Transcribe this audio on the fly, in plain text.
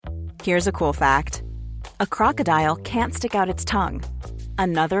Here's a cool fact. A crocodile can't stick out its tongue.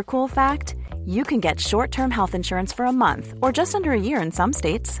 Another cool fact, you can get short-term health insurance for a month or just under a year in some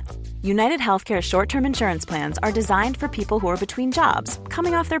states. United Healthcare short-term insurance plans are designed for people who are between jobs,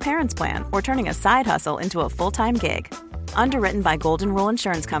 coming off their parents' plan, or turning a side hustle into a full-time gig. Underwritten by Golden Rule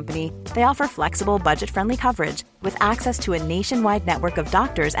Insurance Company, they offer flexible, budget-friendly coverage with access to a nationwide network of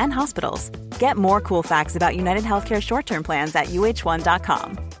doctors and hospitals. Get more cool facts about United Healthcare short-term plans at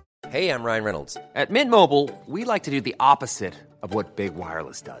uh1.com. Hey, I'm Ryan Reynolds. At Mint Mobile, we like to do the opposite of what Big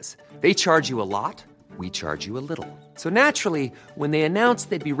Wireless does. They charge you a lot, we charge you a little. So naturally, when they announced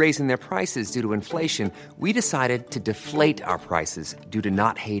they'd be raising their prices due to inflation, we decided to deflate our prices due to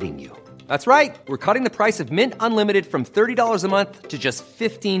not hating you. That's right. We're cutting the price of Mint Unlimited from $30 a month to just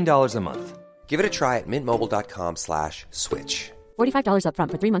 $15 a month. Give it a try at mintmobile.com/switch. $45 up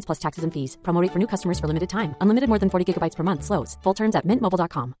front for 3 months plus taxes and fees. Promo rate for new customers for limited time. Unlimited more than 40 gigabytes per month. Slows full terms at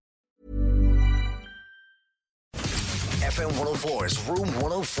mintmobile.com. FM 104's Room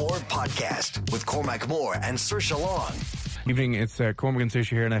 104 podcast with Cormac Moore and Saoirse Long. Evening, it's Cormac and Saoirse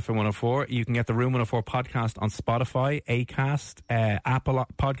here on FM 104. You can get the Room 104 podcast on Spotify, Acast, Apple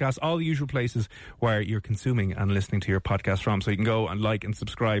Podcasts, all the usual places where you're consuming and listening to your podcast from. So you can go and like and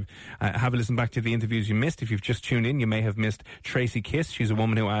subscribe. Have a listen back to the interviews you missed. If you've just tuned in, you may have missed Tracy Kiss. She's a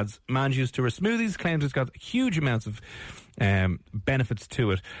woman who adds man juice to her smoothies, claims it's got huge amounts of benefits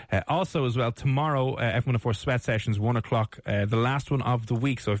to it. Also as well, tomorrow F104 Sweat Sessions, 1 o'clock, the last one of the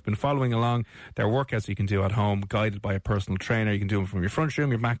week. So I've been following along their workouts you can do at home, guided by a personal trainer. You can do them from your front room,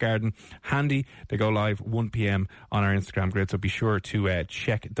 your back garden. Handy. They go live 1 p.m. on our Instagram grid, so be sure to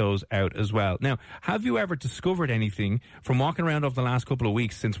check those out as well. Now, have you ever discovered anything from walking around over the last couple of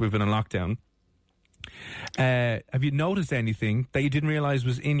weeks since we've been in lockdown? Have you noticed anything that you didn't realise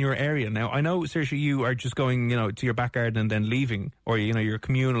was in your area? Now, I know, Saoirse, you are just going, to your back garden and then leaving, or, your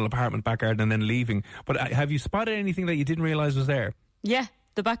communal apartment back garden and then leaving. But have you spotted anything that you didn't realise was there? Yeah,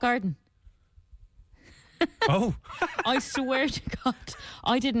 the back garden. Oh. I swear to God,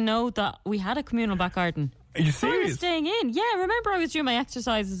 I didn't know that we had a communal back garden. Are you serious? I was staying in. Yeah, remember I was doing my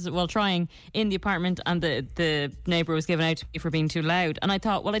exercises while trying in the apartment, and the neighbour was giving out to me for being too loud. And I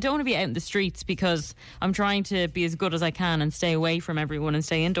thought, well, I don't want to be out in the streets because I'm trying to be as good as I can and stay away from everyone and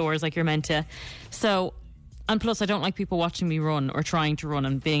stay indoors like you're meant to. So, and plus I don't like people watching me run or trying to run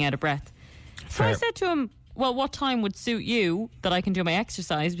and being out of breath. So I said to him, well, what time would suit you that I can do my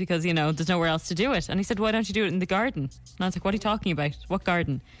exercise, because, there's nowhere else to do it. And he said, why don't you do it in the garden? And I was like, what are you talking about? What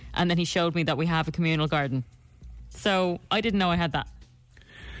garden? And then he showed me that we have a communal garden. So I didn't know I had that.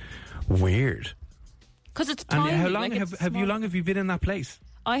 Weird. Because it's tiny. And how long have you been in that place?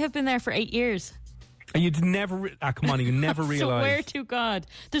 I have been there for 8 years. And you'd never... come on, you never realised... Swear to God.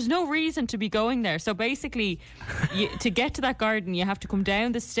 There's no reason to be going there. So basically, to get to that garden, you have to come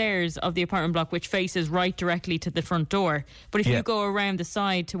down the stairs of the apartment block, which faces right directly to the front door. But if you go around the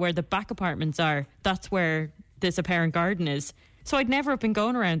side to where the back apartments are, that's where this apparent garden is. So I'd never have been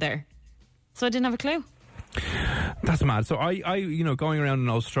going around there. So I didn't have a clue. That's mad. So I going around in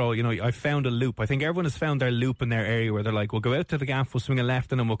Australia, I found a loop. I think everyone has found their loop in their area where they're like, we'll go out to the gaff, we'll swing a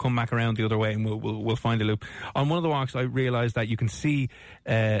left, and then we'll come back around the other way, and we'll find a loop. On one of the walks, I realised that you can see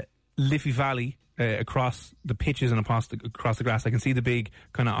Liffey Valley across the pitches and across the grass. I can see the big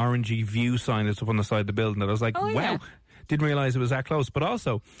kind of orangey view sign that's up on the side of the building. That I was like, wow, didn't realise it was that close. But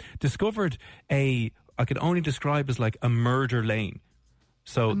also discovered I could only describe as like a murder lane.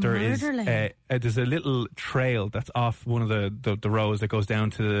 So there's a little trail that's off one of the roads that goes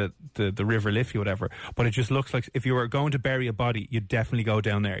down to the River Liffey or whatever. But it just looks like if you were going to bury a body, you'd definitely go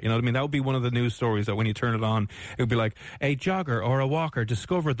down there. You know what I mean? That would be one of the news stories that when you turn it on, it would be like, a jogger or a walker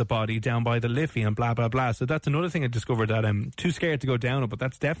discovered the body down by the Liffey and blah, blah, blah. So that's another thing I discovered that I'm too scared to go down it, but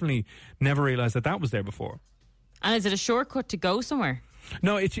that's definitely never realised that was there before. And is it a shortcut to go somewhere?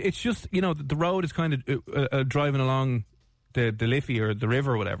 No, it's just, the road is kind of driving along the Liffey or the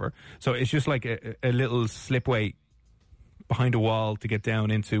river or whatever. So it's just like a little slipway behind a wall to get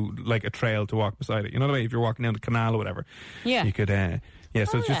down into like a trail to walk beside it. You know what I mean? If you're walking down the canal or whatever. Yeah. You could, so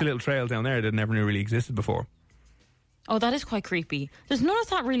it's just a little trail down there that never knew really existed before. Oh, that is quite creepy. There's none of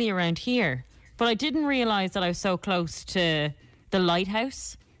that really around here. But I didn't realise that I was so close to the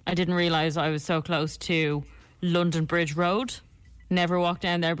lighthouse. I didn't realise I was so close to London Bridge Road. Never walked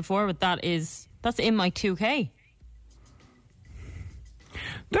down there before, but that's in my 2K.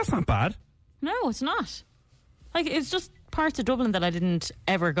 That's not bad. No, it's not. Like, it's just parts of Dublin that I didn't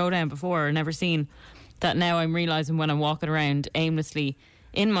ever go down before or never seen, that now I'm realising when I'm walking around aimlessly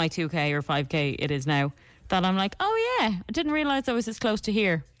in my 2K or 5K it is now, that I'm like, oh yeah, I didn't realise I was this close to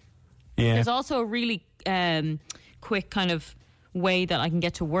here. Yeah. There's also a really quick kind of way that I can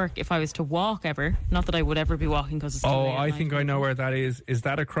get to work if I was to walk ever. Not that I would ever be walking because it's too late at I night. think I know where that is. Is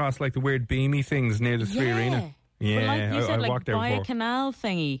that across like the weird beamy things near the Three Arena? Yeah, but like you said, I like walked there by before. a canal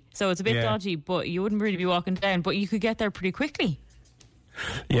thingy, so it's a bit dodgy, but you wouldn't really be walking down, but you could get there pretty quickly.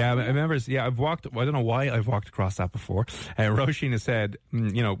 Yeah, I remember. Yeah, I've walked. I don't know why I've walked across that before. Roisin has said,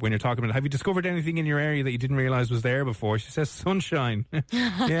 you know, when you're talking about, have you discovered anything in your area that you didn't realise was there before? She says sunshine.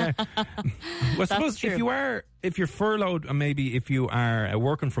 Yeah. Well, I suppose true. if you're furloughed, and maybe if you are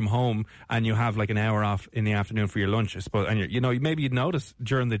working from home and you have like an hour off in the afternoon for your lunch, I suppose, and maybe you'd notice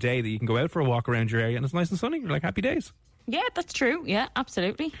during the day that you can go out for a walk around your area and it's nice and sunny. You're like, happy days. Yeah, that's true. Yeah,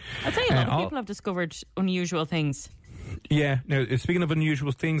 absolutely. I'd say a lot of people have discovered unusual things. Yeah. Now, speaking of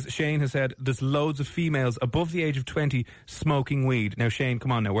unusual things, Shane has said there's loads of females above the age of 20 smoking weed. Now, Shane, come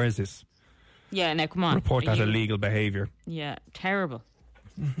on now, where's this? Yeah, now come on. Report that illegal behaviour. Yeah, terrible.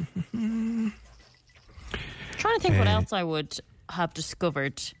 Trying to think what else I would have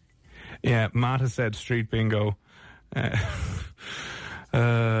discovered. Yeah, Matt has said street bingo. There's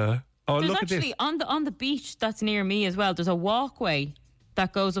look actually at this. on the beach that's near me as well. There's a walkway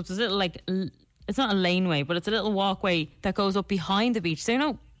that goes up. There's a little it's not a laneway, but it's a little walkway that goes up behind the beach. So, you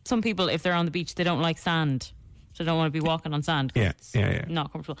know, some people, if they're on the beach, they don't like sand. So they don't want to be walking on sand. Yeah.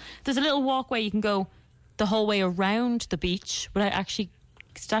 Not comfortable. There's a little walkway you can go the whole way around the beach without actually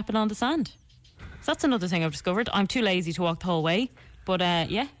stepping on the sand. So that's another thing I've discovered. I'm too lazy to walk the whole way. But,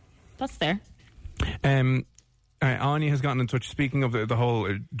 yeah, that's there. Anya has gotten in touch. Speaking of the whole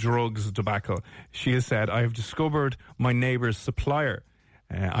drugs debacle, she has said, I have discovered my neighbour's supplier.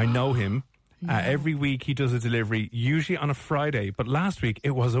 I know him. Every week he does a delivery, usually on a Friday, but last week it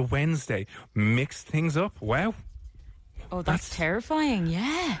was a Wednesday. Mixed things up. Wow. Oh, that's terrifying.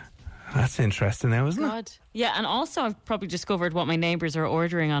 Yeah. That's interesting now, isn't it? Yeah, and also I've probably discovered what my neighbours are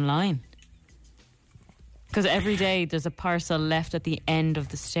ordering online. Because every day there's a parcel left at the end of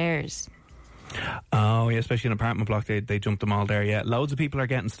the stairs. Oh, yeah, especially in an apartment block, they jump them all there, yeah. Loads of people are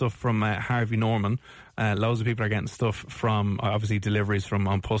getting stuff from Harvey Norman. Loads of people are getting stuff from, obviously, deliveries from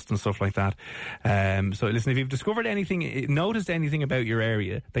An Post and stuff like that. So, listen, if you've discovered anything, noticed anything about your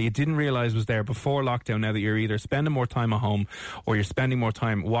area that you didn't realise was there before lockdown, now that you're either spending more time at home or you're spending more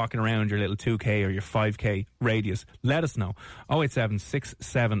time walking around your little 2K or your 5K radius, let us know. 087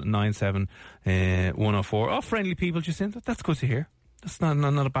 6797 104. Oh, friendly people just saying that's good to hear. That's not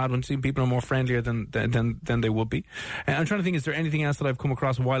a bad one. See, people are more friendlier than they would be. I'm trying to think, is there anything else that I've come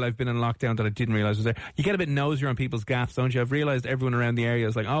across while I've been in lockdown that I didn't realise was there? You get a bit nosier on people's gaffs, don't you? I've realised everyone around the area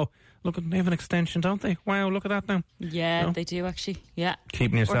is like, oh, look, they have an extension, don't they? Wow, look at that now. Yeah, they do actually. Yeah.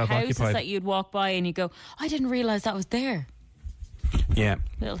 Keeping yourself or houses occupied. that you'd walk by and you go, I didn't realise that was there. Yeah.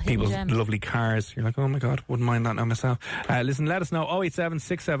 Little hidden People's gems. lovely cars. You're like, oh my God, wouldn't mind that now myself. Listen, let us know. 087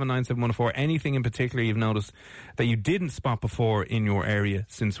 6797 104. Anything in particular you've noticed that you didn't spot before in your area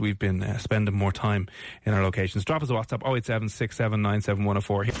since we've been spending more time in our locations. Drop us a WhatsApp 087 6797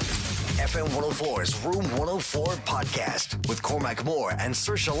 104. FM 104's Room 104 podcast with Cormac Moore and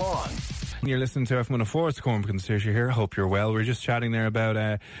Saoirse Long. You're listening to FM 104. It's Cormac and Saoirse here. Hope you're well. We're just chatting there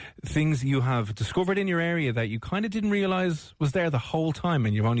about things you have discovered in your area that you kind of didn't realise was there the whole time,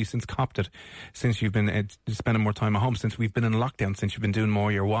 and you've only since copped it since you've been spending more time at home, since we've been in lockdown, since you've been doing more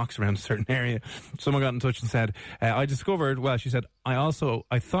of your walks around a certain area. Someone got in touch and said, I discovered, well, she said,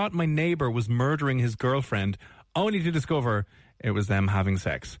 I thought my neighbour was murdering his girlfriend, only to discover it was them having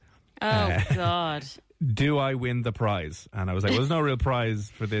sex. Oh, God. Do I win the prize? And I was like, well, there's no real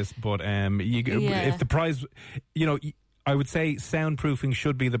prize for this, but if the prize, I would say soundproofing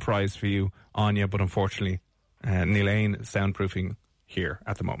should be the prize for you, Anya, but unfortunately, Neil ain't soundproofing here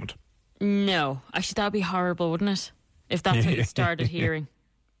at the moment. No. Actually, that would be horrible, wouldn't it? If that's what you started hearing.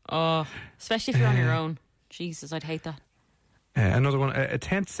 Oh, especially if you're on your own. Jesus, I'd hate that. Another one, a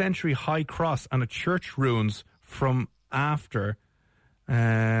 10th century high cross and a church ruins from after. So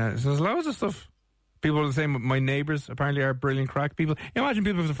there's loads of stuff. People are the same. My neighbours apparently are brilliant crack people. You imagine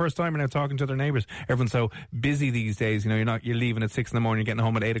people for the first time are now talking to their neighbours. Everyone's so busy these days. You're leaving at 6 a.m, you're getting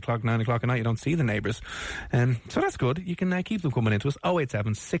home at 8 o'clock, 9 o'clock at night. You don't see the neighbours. So that's good. You can keep them coming into us.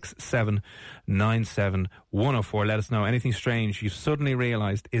 087 6797 104. Let us know anything strange you've suddenly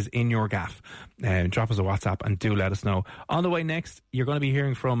realised is in your gaff. Drop us a WhatsApp and do let us know. On the way next, you're going to be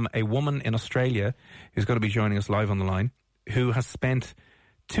hearing from a woman in Australia who's going to be joining us live on the line, who has spent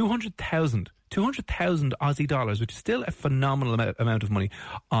 200,000 Aussie dollars, which is still a phenomenal amount of money,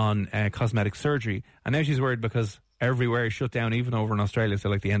 on cosmetic surgery. And now she's worried because everywhere is shut down, even over in Australia, so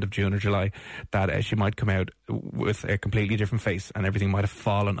like the end of June or July, that she might come out with a completely different face and everything might have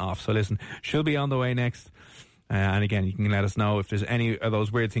fallen off. So listen, she'll be on the way next. And again, you can let us know if there's any of those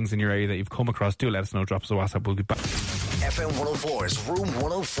weird things in your area that you've come across. Do let us know. Drop us a WhatsApp. We'll be back. FM 104's Room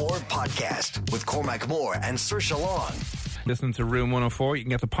 104 podcast with Cormac Moore and Saoirse Long. Listening to Room 104, you can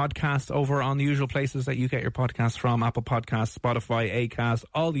get the podcast over on the usual places that you get your podcasts from: Apple Podcasts, Spotify, Acast,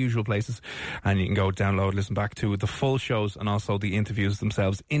 all the usual places. And you can go download, listen back to the full shows and also the interviews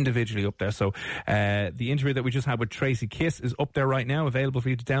themselves individually up there. So the interview that we just had with Tracy Kiss is up there right now, available for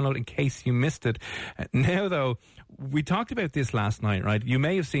you to download in case you missed it. Now, though, we talked about this last night, right? You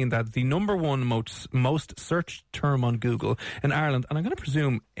may have seen that the number one most searched term on Google in Ireland, and I'm going to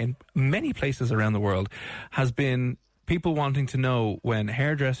presume in many places around the world, has been people wanting to know when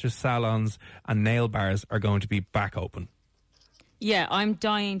hairdressers, salons and nail bars are going to be back open. Yeah, I'm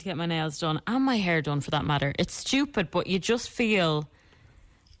dying to get my nails done and my hair done, for that matter. It's stupid, but you just feel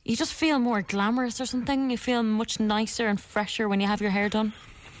more glamorous or something. You feel much nicer and fresher when you have your hair done.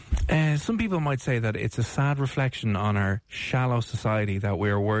 Some people might say that it's a sad reflection on our shallow society that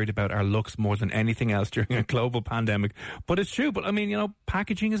we're worried about our looks more than anything else during a global pandemic. But it's true. But I mean,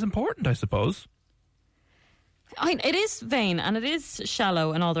 packaging is important, I suppose. It is vain and it is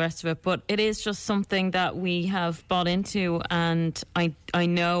shallow and all the rest of it, but it is just something that we have bought into. And I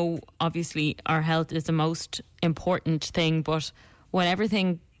know, obviously, our health is the most important thing, but when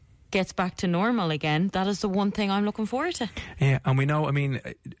everything gets back to normal again, that is the one thing I'm looking forward to. Yeah, and we know,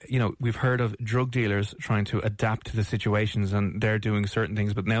 we've heard of drug dealers trying to adapt to the situations, and they're doing certain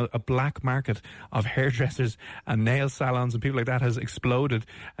things, but now a black market of hairdressers and nail salons and people like that has exploded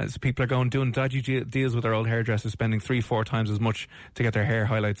as people are doing dodgy deals with their old hairdressers, spending 3-4 times as much to get their hair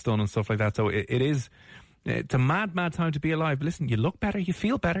highlights done and stuff like that. So it is... It's a mad time to be alive. But listen, you look better, you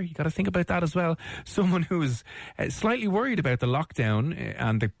feel better. You got to think about that as well. Someone who is slightly worried about the lockdown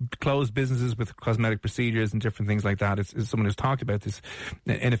and the closed businesses with cosmetic procedures and different things like that is someone who's talked about this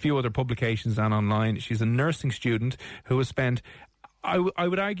in a few other publications and online. She's a nursing student who has spent, I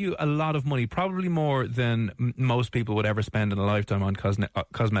would argue, a lot of money, probably more than most people would ever spend in a lifetime on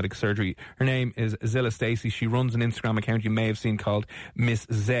cosmetic surgery. Her name is Zilla Stacey. She runs an Instagram account you may have seen called Miss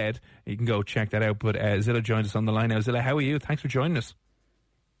Z. You can go check that out. But Zilla joined us on the line now. Zilla, how are you? Thanks for joining us.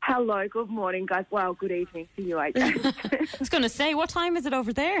 Hello, good morning, guys. Well, good evening for you, I guess. I was going to say, what time is it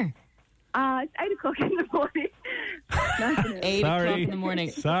over there? It's 8 o'clock in the morning. Nice. 8 o'clock in the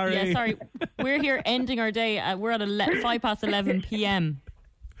morning. Sorry. Yeah, sorry. We're here ending our day. We're at 11 p.m.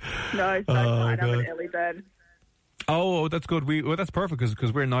 No, it's fine. I'm an early bird. Oh, that's good. That's perfect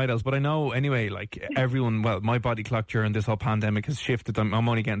because we're night owls. But I know anyway, like everyone, well, my body clock during this whole pandemic has shifted. I'm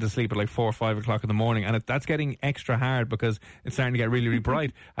only getting to sleep at like 4 or 5 o'clock in the morning, and that's getting extra hard because it's starting to get really, really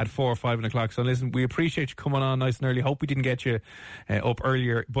bright at 4 or 5 o'clock. So listen, we appreciate you coming on nice and early. Hope we didn't get you up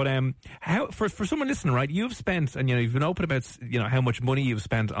earlier. But how for someone listening, right? You've spent, and you've been open about how much money you've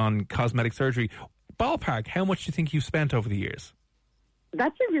spent on cosmetic surgery. Ballpark, how much do you think you've spent over the years?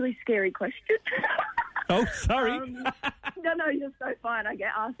 That's a really scary question. Oh, sorry. No, you're so fine. I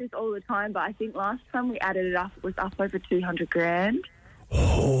get asked this all the time, but I think last time we added it up, it was up over 200 grand.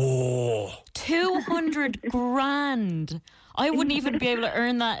 Oh. 200 grand. I wouldn't even be able to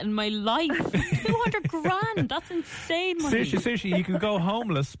earn that in my life. 200 grand. That's insane money. Seriously, you could go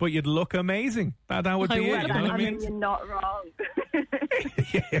homeless, but you'd look amazing. That would be it. You know what I mean? You're not wrong.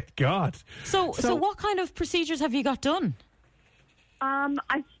 Yeah, God. So what kind of procedures have you got done?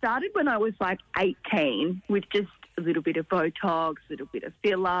 I started when I was like 18 with just a little bit of Botox, a little bit of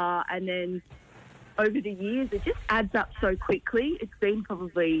filler, and then over the years it just adds up so quickly. It's been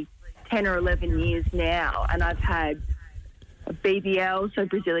probably 10 or 11 years now, and I've had a BBL, so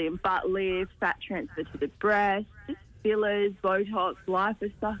Brazilian butt lift, fat transfer to the breast, just fillers, Botox,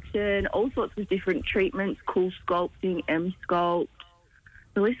 liposuction, all sorts of different treatments, cool sculpting, M-sculpt.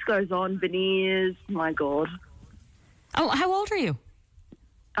 The list goes on, veneers, my God. Oh, how old are you?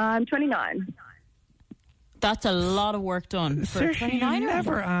 I'm 29. That's a lot of work done for a 29. You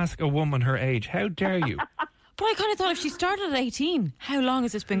never ask a woman her age. How dare you? But I kind of thought if she started at 18, how long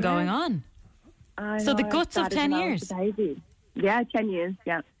has this been going on? So the guts of 10 years. Yeah, 10 years,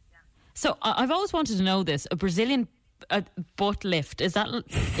 yeah. So I've always wanted to know this. A Brazilian butt lift, is that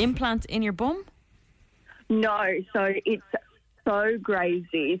implants in your bum? No, so it's so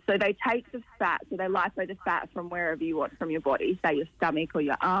crazy. So they take the fat, so they lipo the fat from wherever you want from your body, say your stomach or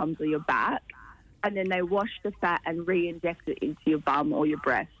your arms or your back, and then they wash the fat and re-inject it into your bum or your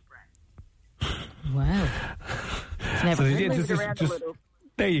breast. Wow. Never just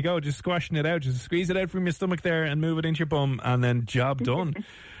there you go, just squashing it out, just squeeze it out from your stomach there and move it into your bum, and then job done.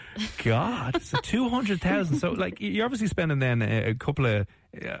 God, it's 200,000. So, like, you're obviously spending then a couple of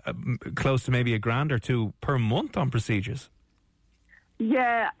close to maybe $1,000 or $2,000 per month on procedures.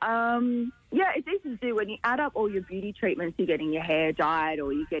 Yeah, it's easy to do. When you add up all your beauty treatments, you're getting your hair dyed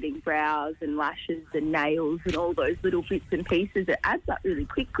or you're getting brows and lashes and nails and all those little bits and pieces. It adds up really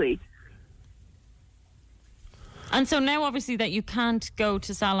quickly. And so now, obviously, that you can't go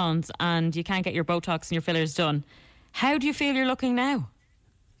to salons and you can't get your Botox and your fillers done, how do you feel you're looking now?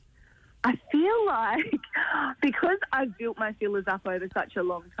 I feel like because I've built my fillers up over such a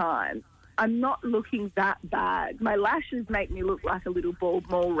long time, I'm not looking that bad. My lashes make me look like a little bald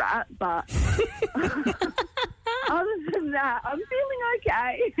mole rat, but other than that, I'm feeling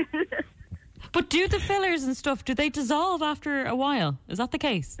okay. But do the fillers and stuff, do they dissolve after a while? Is that the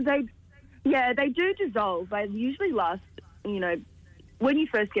case? They do dissolve. They usually last, when you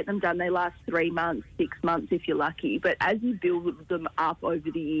first get them done, they last 3 months, 6 months if you're lucky. But as you build them up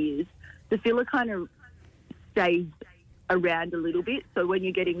over the years, the filler kind of stays around a little bit. So when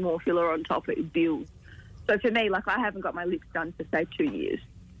you're getting more filler on top, it builds. So for me, I haven't got my lips done for, say, 2 years.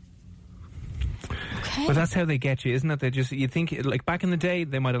 Okay. But that's how they get you, isn't it? You think, back in the day,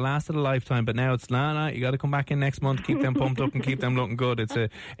 they might have lasted a lifetime, but now it's, you got to come back in next month, keep them pumped up and keep them looking good. It's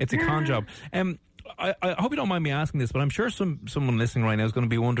a con job. I hope you don't mind me asking this, but I'm sure someone listening right now is going to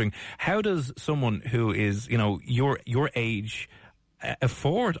be wondering, how does someone who is, your age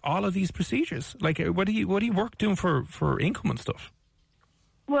afford all of these procedures? What do you work doing for income and stuff?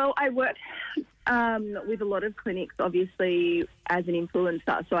 Well, I work with a lot of clinics, obviously, as an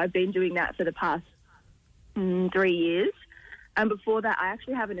influencer. So I've been doing that for the past 3 years. And before that, I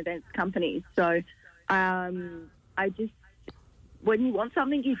actually have an events company. So when you want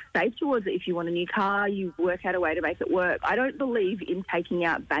something, you save towards it. If you want a new car, you work out a way to make it work. I don't believe in taking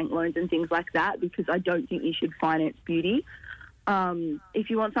out bank loans and things like that because I don't think you should finance beauty. If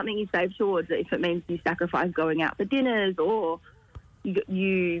you want something, you save towards it. If it means you sacrifice going out for dinners or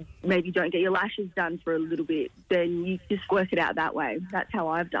you maybe don't get your lashes done for a little bit, then you just work it out that way. That's how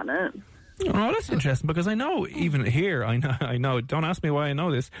I've done it. Oh, that's interesting, because I know even here, I know, don't ask me why I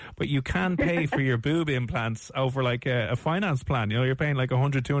know this, but you can pay for your boob implants over a finance plan. You're paying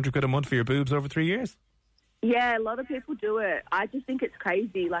 100, 200 quid a month for your boobs over 3 years. Yeah, a lot of people do it. I just think it's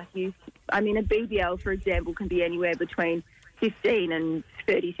crazy. A BBL, for example, can be anywhere between $15,000 and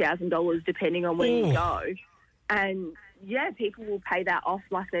 $30,000 depending on where you go. And yeah, people will pay that off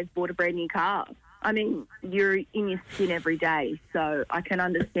like they've bought a brand new car. I mean, you're in your skin every day, so I can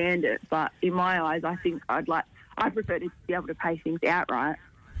understand it. But in my eyes, I think I prefer to be able to pay things outright.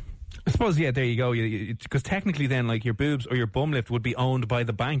 I suppose, yeah, there you go. Because technically then, your boobs or your bum lift would be owned by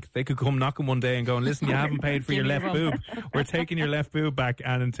the bank. They could come knocking one day and go, listen, you haven't paid for your left boob. We're taking your left boob back,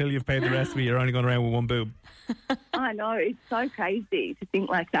 and until you've paid the rest of it, you're only going around with one boob. I know. It's so crazy to think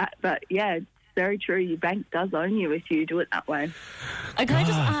like that. But, yeah, it's very true. Your bank does own you if you do it that way. Can I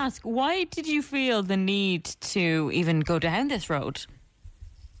just ask, why did you feel the need to even go down this road?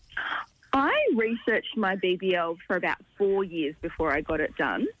 I researched my BBL for about 4 years before I got it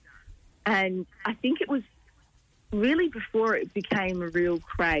done. And I think it was really before it became a real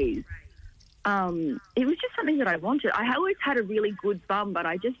craze. It was just something that I wanted. I always had a really good bum, but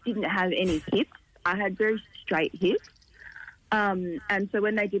I just didn't have any hips. I had very straight hips. And so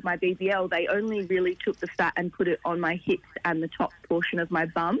when they did my BBL, they only really took the fat and put it on my hips and the top portion of my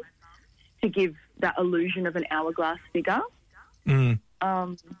bum to give that illusion of an hourglass figure. Mm.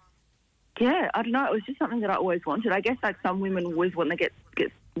 Yeah, I don't know. It was just something that I always wanted. I guess some women always want to get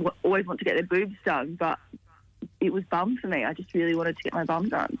their boobs done, but it was bum for me. I just really wanted to get my bum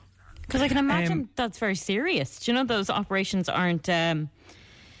done. Because I can imagine that's very serious. Do you know those operations aren't a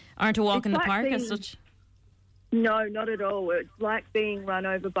walk in the park as such? No, not at all. It's like being run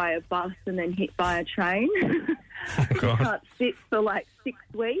over by a bus and then hit by a train. Oh, God. You can't sit for 6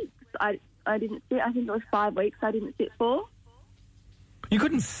 weeks. I didn't sit. I think it was 5 weeks I didn't sit for. You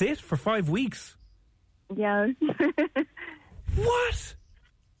couldn't sit for 5 weeks? Yeah. What?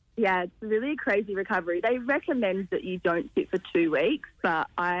 Yeah, it's really a crazy recovery. They recommend that you don't sit for 2 weeks, but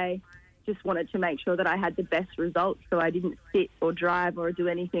I just wanted to make sure that I had the best results, so I didn't sit or drive or do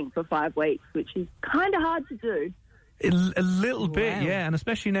anything for 5 weeks, which is kind of hard to do. A little bit, yeah, and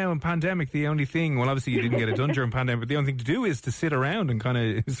especially now in pandemic, the only thing, well, obviously you didn't get it done during pandemic, but the only thing to do is to sit around and kind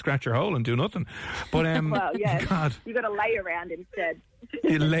of scratch your hole and do nothing. But well, yeah, God, you got to lay around instead.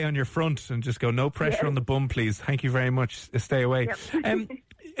 You lay on your front and just go, no pressure on the bum, please. Thank you very much. Stay away. Yep.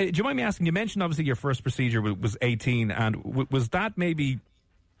 Do you mind me asking? You mentioned obviously your first procedure was 18, and was that maybe?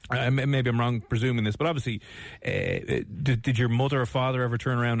 Maybe I'm wrong presuming this, but obviously, did your mother or father ever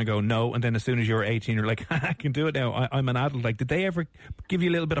turn around and go no? And then as soon as you were 18, you're like, I can do it now. I'm an adult. Did they ever give you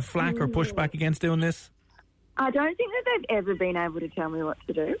a little bit of flack or pushback against doing this? I don't think that they've ever been able to tell me what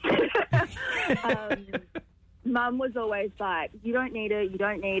to do. Mum was always like, you don't need it, you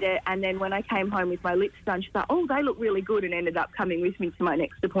don't need it. And then when I came home with my lips done, she's like, oh, they look really good, and ended up coming with me to my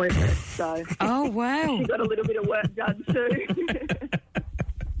next appointment. So Oh, wow. she got a little bit of work done too.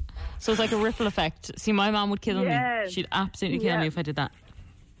 So it's like a ripple effect. See, my mum would kill Yeah. me. She'd absolutely kill me if I did that.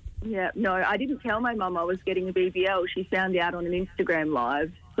 Yeah, no, I didn't tell my mum I was getting a BBL. She found out on an Instagram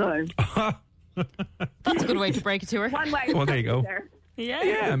live. So That's a good way to break it to her. one way. Well, there you go. Yeah.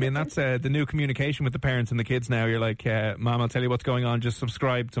 Yeah, I mean, that's the new communication with the parents and the kids now. You're like, Mom, I'll tell you what's going on. Just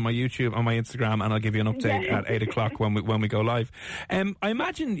subscribe to my YouTube on my Instagram, and I'll give you an update at 8 o'clock when we go live. I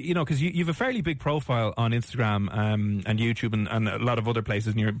imagine, because you've a fairly big profile on Instagram and YouTube and a lot of other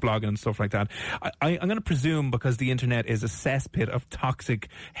places, and you're blogging and stuff like that. I'm going to presume, because the internet is a cesspit of toxic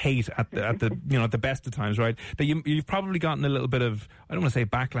hate at the best of times, right? That you've probably gotten a little bit of, I don't want to say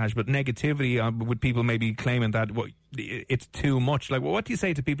backlash, but negativity with people maybe claiming that it's too much. Like, what do you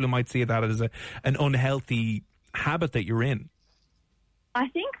say to people who might see that as an unhealthy habit that you're in? I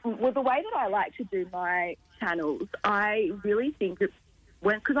think, well, the way that I like to do my channels, I really think that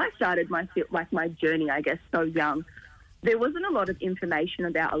because I started my journey, I guess, so young, there wasn't a lot of information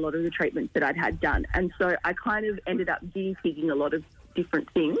about a lot of the treatments that I'd had done. And so I kind of ended up guinea pigging a lot of different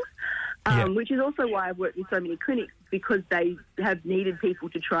things, which is also why I've worked with so many clinics, because they have needed people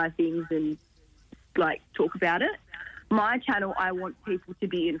to try things and, talk about it. My channel, I want people to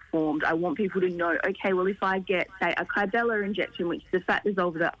be informed. I want people to know, okay, well, if I get, say, a Kybella injection, which is a fat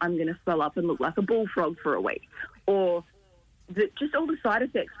dissolver, that I'm going to swell up and look like a bullfrog for a week. Or just all the side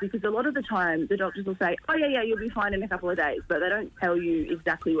effects, because a lot of the time the doctors will say, oh, yeah, you'll be fine in a couple of days, but they don't tell you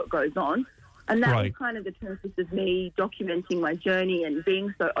exactly what goes on. And that was kind of the purpose of me documenting my journey and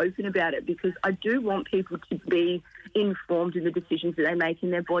being so open about it, because I do want people to be informed in the decisions that they make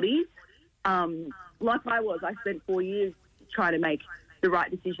in their bodies. Like I spent 4 years trying to make the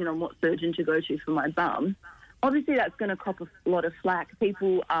right decision on what surgeon to go to for my bum. Obviously, that's going to cop a lot of flack.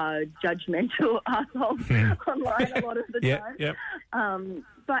 People are judgmental assholes online a lot of the time. Yep.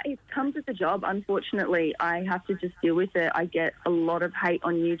 But it comes with the job, unfortunately. I have to just deal with it. I get a lot of hate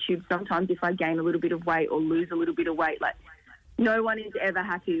on YouTube sometimes if I gain a little bit of weight or lose a little bit of weight. No one is ever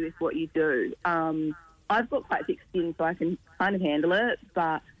happy with what you do. I've got quite thick skin, so I can kind of handle it,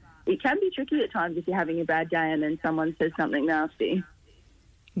 but it can be tricky at times if you're having a bad day and then someone says something nasty.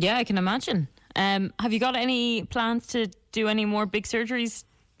 Yeah, I can imagine. Have you got any plans to do any more big surgeries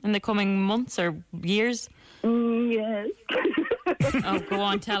in the coming months or years? Yes. Oh, go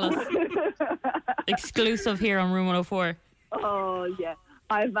on, tell us. Exclusive here on Room 104. Oh, yeah.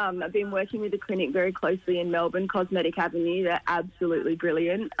 I've been working with a clinic very closely in Melbourne, Cosmetic Avenue. They're absolutely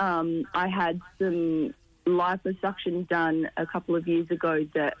brilliant. I had some liposuction done a couple of years ago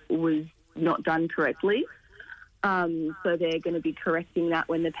that was not done correctly. So they're going to be correcting that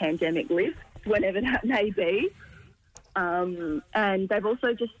when the pandemic lifts, whenever that may be. And they've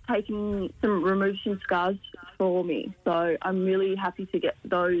also just removed some scars for me. So I'm really happy to get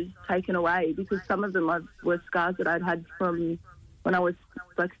those taken away, because some of them were scars that I'd had from when I was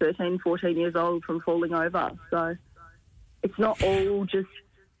 13, 14 years old from falling over. So it's not all just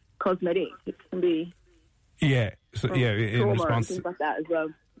cosmetic. It can be in response, things like that as well.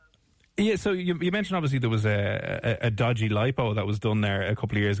 Yeah, so you mentioned obviously there was a dodgy lipo that was done there a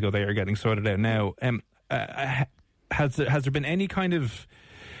couple of years ago. They are getting sorted out now. Has there been any kind of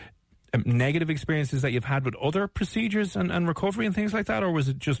negative experiences that you've had with other procedures and recovery and things like that, or was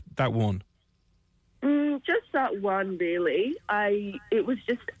it just that one? Just that one, really. It was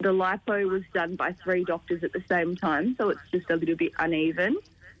just the lipo was done by 3 doctors at the same time, so it's just a little bit uneven.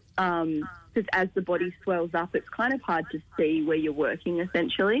 Because as the body swells up, it's kind of hard to see where you're working,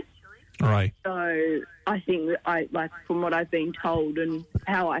 essentially. Right. So I think that from what I've been told and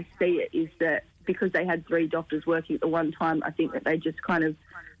how I see it, is that because they had 3 doctors working at the one time, I think that they just kind of,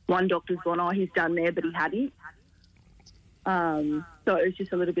 one doctor's gone, oh, he's done there, but he hadn't. So it was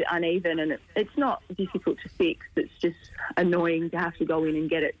just a little bit uneven, and it's not difficult to fix. It's just annoying to have to go in and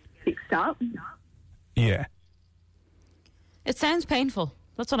get it fixed up. Yeah. It sounds painful.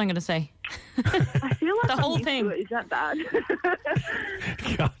 That's what I'm going to say. I feel like the whole thing. Is that bad?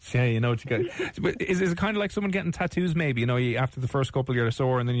 God, yeah, you know what you got. Is it kind of like someone getting tattoos? Maybe after the first couple you're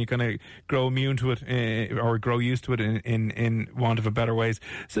sore, and then you kind of grow immune to it or grow used to it in want of a better ways.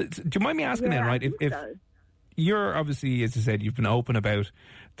 So, do you mind me asking then? Right, if you're obviously, as you said, you've been open about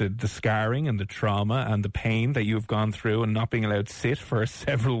the scarring and the trauma and the pain that you've gone through, and not being allowed to sit for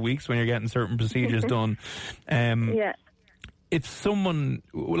several weeks when you're getting certain procedures done. Yeah. If someone,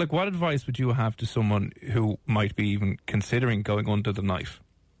 what advice would you have to someone who might be even considering going under the knife?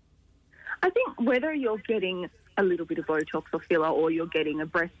 I think whether you're getting a little bit of Botox or filler, or you're getting a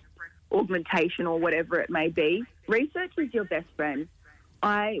breast augmentation or whatever it may be. Research is your best friend.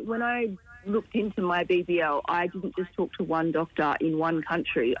 When I looked into my BBL, I didn't just talk to one doctor in one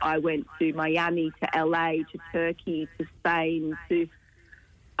country. I went to Miami, to LA, to Turkey, to Spain, to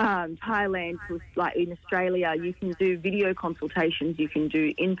Thailand, like in Australia. You can do video consultations, you can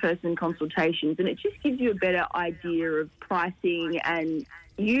do in-person consultations, and it just gives you a better idea of pricing. And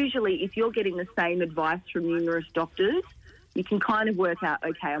usually if you're getting the same advice from numerous doctors, you can kind of work out,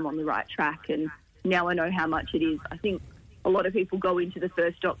 okay, I'm on the right track and now I know how much it is. I think a lot of people go into the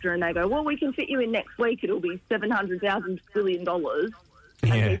first doctor and they go, well, we can fit you in next week, it'll be $700,000 billion.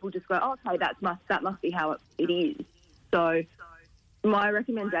 And people just go, okay, that must be how it is. So my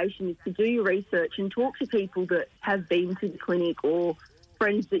recommendation is to do your research and talk to people that have been to the clinic or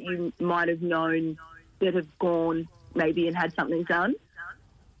friends that you might have known that have gone maybe and had something done.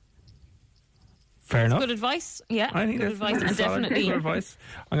 Fair enough. Good advice. Yeah, I think good that's advice. And definitely good advice.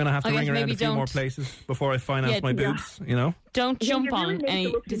 I'm going to have to ring around a few more places before I finance my boobs, you know. Don't jump on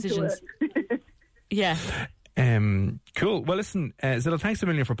any decisions. Yeah. Cool. Well, listen, Zillah, thanks a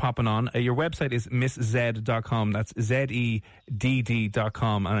million for popping on. Your website is misszed.com. That's ZEDD.com.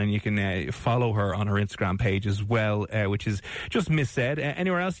 And then you can follow her on her Instagram page as well, which is just Miss Zed.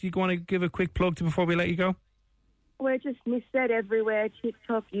 Anywhere else you want to give a quick plug to before we let you go? We're just Miss Zed everywhere.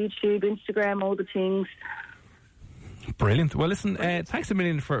 TikTok, YouTube, Instagram, all the things. Brilliant. Well, listen, thanks a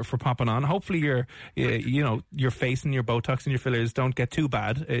million for popping on. Hopefully your face and your Botox and your fillers don't get too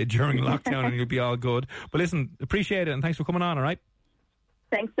bad during lockdown and you'll be all good. But listen, appreciate it and thanks for coming on, all right?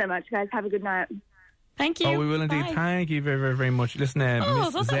 Thanks so much, guys. Have a good night. Thank you. Oh, we will indeed. Bye. Thank you very, very, very much. Listen, I Miss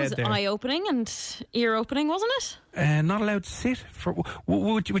thought that was Zed there. eye-opening and ear-opening, wasn't it? Not allowed to sit.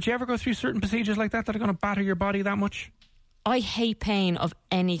 Would you ever go through certain procedures like that are going to batter your body that much? I hate pain of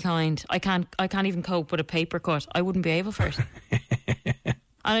any kind. I can't even cope with a paper cut. I wouldn't be able for it. And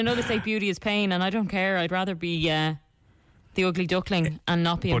I know they say beauty is pain, and I don't care. I'd rather be the ugly duckling and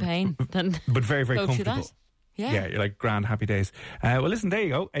not be in pain than but very, very go through comfortable. that. Yeah, you're like grand happy days. Well, listen, there you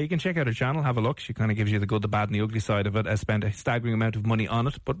go. You can check out her channel, have a look. She kind of gives you the good, the bad, and the ugly side of it. I spent a staggering amount of money on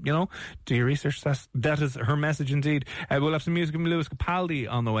it, but you know, do your research. That is her message indeed. We'll have some music from Lewis Capaldi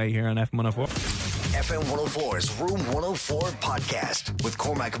on the way here on FM 104. FM 104's Room 104 podcast with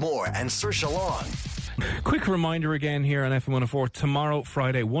Cormac Moore and Saoirse Long. Quick reminder again here on FM 104, tomorrow,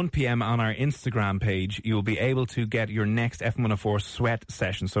 Friday, 1 p.m. on our Instagram page, you'll be able to get your next FM 104 sweat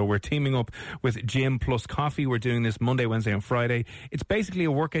session. So we're teaming up with Gym Plus Coffee. We're doing this Monday, Wednesday and Friday. It's basically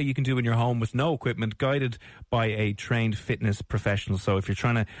a workout you can do in your home with no equipment, guided by a trained fitness professional. So if you're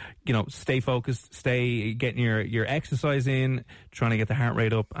trying to, stay focused, getting your exercise in, trying to get the heart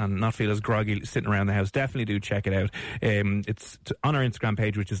rate up and not feel as groggy sitting around the house, definitely do check it out. It's on our Instagram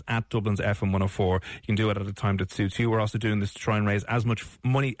page, which is at Dublin's FM 104. You can do it at a time that suits you. We're also doing this to try and raise as much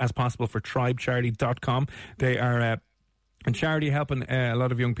money as possible for tribecharity.com. They are a charity helping a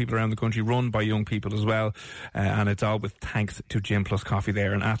lot of young people around the country, run by young people as well. And it's all with thanks to Gym Plus Coffee.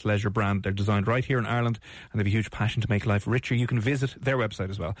 They're an athleisure brand. They're designed right here in Ireland and they have a huge passion to make life richer. You can visit their website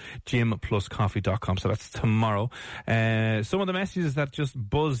as well, gympluscoffee.com. So that's tomorrow. Some of the messages that just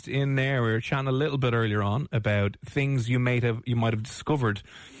buzzed in there, we were chatting a little bit earlier on about things you might have discovered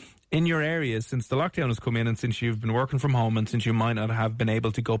in your area since the lockdown has come in and since you've been working from home and since you might not have been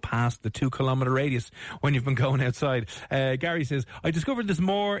able to go past the 2 kilometre radius when you've been going outside. Gary says, I discovered there's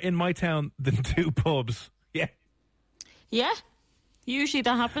more in my town than 2 pubs. Yeah. Yeah. Usually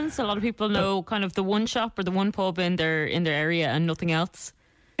that happens. A lot of people know kind of the one shop or the one pub in their area and nothing else.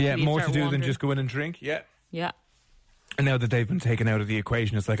 Yeah, more to do than just go in and drink. Yeah. Yeah. And now that they've been taken out of the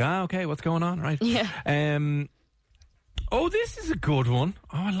equation, it's like, okay, what's going on? Right. Yeah. Oh, this is a good one.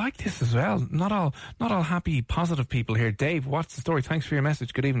 Oh, I like this as well. Not all happy, positive people here. Dave, what's the story? Thanks for your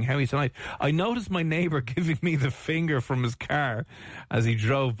message. Good evening. How are you tonight? I noticed my neighbour giving me the finger from his car as he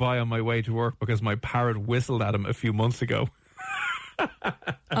drove by on my way to work because my parrot whistled at him a few months ago.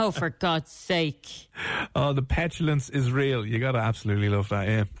 Oh, for God's sake. Oh, the petulance is real. You got to absolutely love that,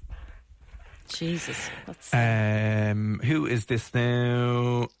 yeah. Jesus. That's... who is this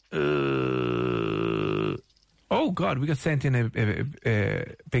now? Oh, God, we got sent in a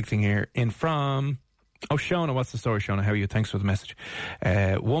big thing here in from... Oh, Shona, what's the story, Shona? How are you? Thanks for the message.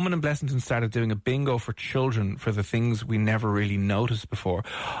 Woman in Blessington started doing a bingo for children for the things we never really noticed before.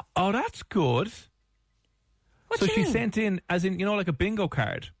 Oh, that's good. What so do you she mean? sent in, as in, like a bingo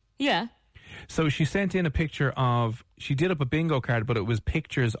card. Yeah. So she sent in a picture of... She did up a bingo card, but it was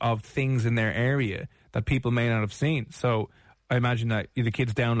pictures of things in their area that people may not have seen. So... I imagine that the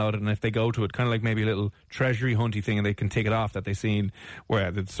kids download it and if they go to it, kind of like maybe a little treasury hunty thing and they can take it off that they've seen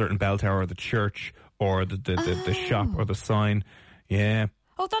where the certain bell tower or the church or the shop or the sign. Yeah.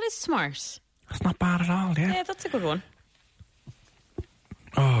 Oh, that is smart. That's not bad at all, yeah. Yeah, that's a good one.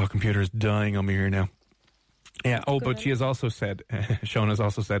 Oh, computer's dying on me here now. Yeah, but she has also said, Sean has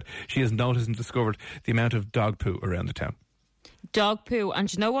also said, she has noticed and discovered the amount of dog poo around the town. Dog poo. And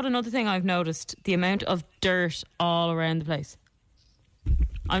do you know what another thing I've noticed? The amount of dirt all around the place.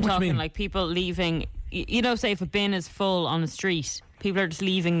 I'm talking like people leaving, you know, say if a bin is full on the street, people are just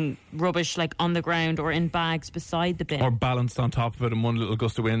leaving rubbish like on the ground or in bags beside the bin. Or balanced on top of it in one little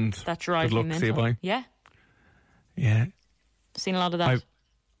gust of wind. That drives me mental. See it by. Yeah. Yeah. Seen a lot of that.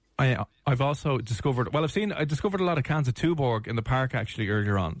 I've also discovered, I discovered a lot of cans of Tuborg in the park actually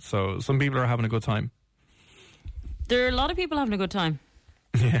earlier on. So some people are having a good time. There are a lot of people having a good time.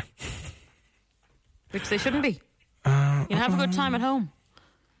 Yeah. Which they shouldn't be. You can have a good time at home.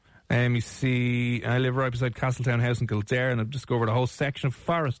 You see, I live right beside Castletown House in Kildare, and I've discovered a whole section of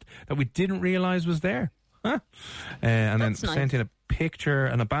forest that we didn't realise was there. Huh? And then sent in a picture,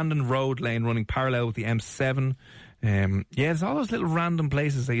 an abandoned road lane running parallel with the M7. There's all those little random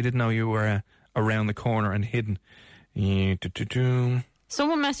places that you didn't know you were around the corner and hidden.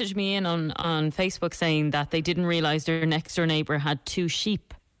 Someone messaged me in on Facebook saying that they didn't realise their next door neighbour had 2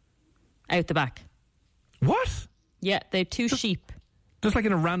 sheep out the back. What? Yeah, they had 2 sheep. Just like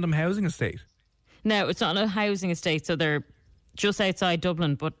in a random housing estate? No, it's not a housing estate, so they're just outside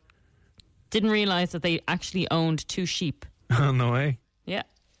Dublin, but didn't realise that they actually owned 2 sheep. Oh, no way. Yeah.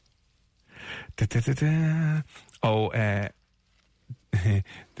 This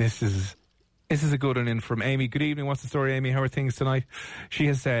is a good one in from Amy. Good evening. What's the story, Amy? How are things tonight? She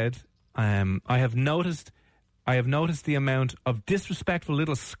has said, I have noticed the amount of disrespectful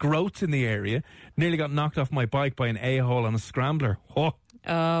little scroats in the area. Nearly got knocked off my bike by an a-hole on a scrambler.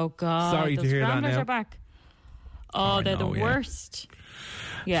 Oh God. Sorry to hear that now. Scramblers are back. Oh, they're the worst.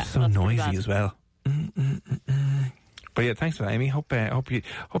 Yeah. So noisy as well. But yeah, thanks for that, Amy. Hope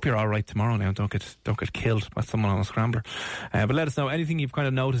you're all right tomorrow now. Don't get killed by someone on a scrambler. But let us know anything you've kind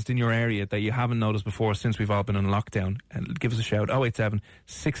of noticed in your area that you haven't noticed before since we've all been in lockdown. And give us a shout. 087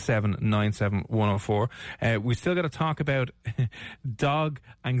 6797 104. We still got to talk about dog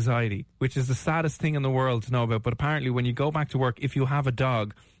anxiety, which is the saddest thing in the world to know about. But apparently, when you go back to work, if you have a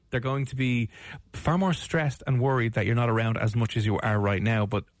dog, they're going to be far more stressed and worried that you're not around as much as you are right now.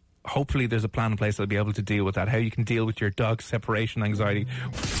 But hopefully there's a plan in place that'll be able to deal with that. How you can deal with your dog separation anxiety.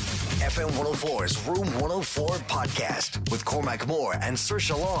 FM 104's Room 104 podcast with Cormac Moore and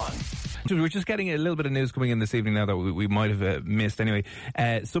Saoirse Long. We're just getting a little bit of news coming in this evening now that we might have missed. Anyway,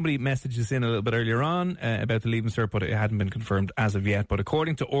 somebody messaged us in a little bit earlier on about the Leaving Cert, but it hadn't been confirmed as of yet. But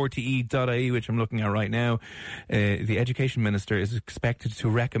according to RTE.ie, which I'm looking at right now, the Education Minister is expected to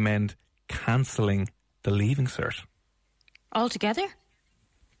recommend cancelling the Leaving Cert. Altogether?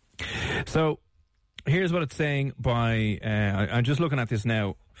 So here's what it's saying by I'm just looking at this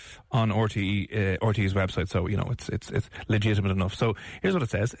now on RTE's website, so you know it's legitimate enough. So here's what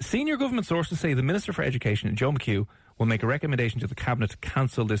it says. Senior government sources say the Minister for Education, Joe McHugh, will make a recommendation to the Cabinet to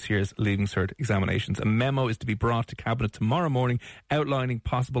cancel this year's Leaving Cert examinations. A memo is to be brought to Cabinet tomorrow morning outlining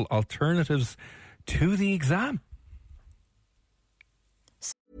possible alternatives to the exam.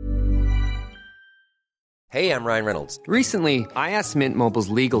 Hey, I'm Ryan Reynolds. Recently, I asked Mint Mobile's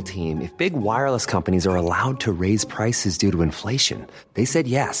legal team if big wireless companies are allowed to raise prices due to inflation. They said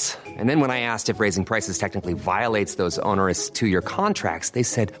yes. And then when I asked if raising prices technically violates those onerous 2-year contracts, they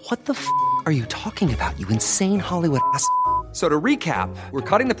said, "What the f*** are you talking about, you insane Hollywood ass?" So to recap, we're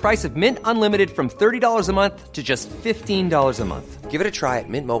cutting the price of Mint Unlimited from $30 a month to just $15 a month. Give it a try at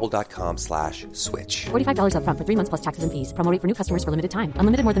mintmobile.com/switch. $45 up front for 3 months plus taxes and fees. Promo rate for new customers for limited time.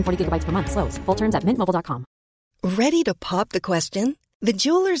 Unlimited more than 40 gigabytes per month. Slows full terms at mintmobile.com. Ready to pop the question? The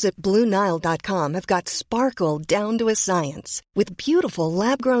jewelers at BlueNile.com have got sparkle down to a science with beautiful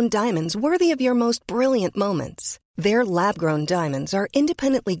lab-grown diamonds worthy of your most brilliant moments. Their lab-grown diamonds are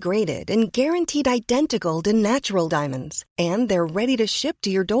independently graded and guaranteed identical to natural diamonds, and they're ready to ship to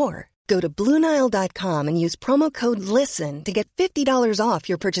your door. Go to BlueNile.com and use promo code LISTEN to get $50 off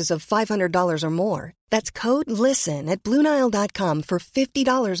your purchase of $500 or more. That's code LISTEN at BlueNile.com for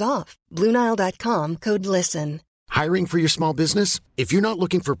 $50 off. BlueNile.com, code LISTEN. Hiring for your small business? If you're not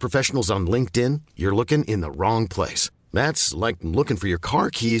looking for professionals on LinkedIn, you're looking in the wrong place. That's like looking for your car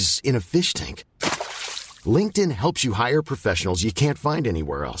keys in a fish tank. LinkedIn helps you hire professionals you can't find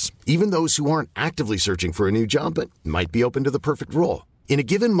anywhere else, even those who aren't actively searching for a new job but might be open to the perfect role. In a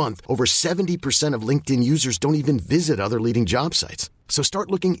given month, over 70% of LinkedIn users don't even visit other leading job sites. So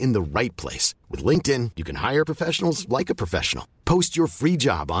start looking in the right place. With LinkedIn, you can hire professionals like a professional. Post your free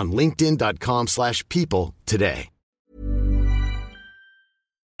job on linkedin.com/people today.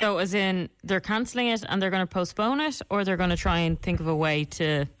 So as in, they're cancelling it and they're going to postpone it, or they're going to try and think of a way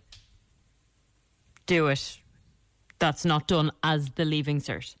to do it that's not done as the Leaving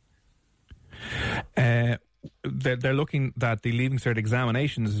Cert? They're looking that the Leaving Cert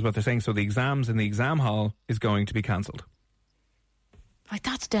examinations is what they're saying. So the exams in the exam hall is going to be cancelled. Like,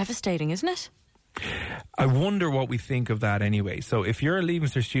 that's devastating, isn't it? I wonder what we think of that anyway. So if you're a Leaving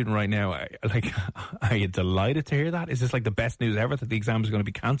Cert student right now, are you delighted to hear that? Is this like the best news ever that the exam is going to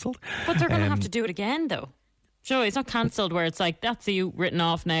be cancelled? But they're going to have to do it again, though. Sure, it's not cancelled where it's like, that's you written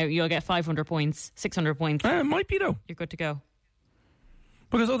off now, you'll get 500 points, 600 points. It might be, though. You're good to go.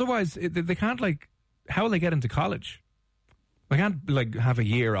 Because otherwise, they can't, like, how will they get into college? They can't, like, have a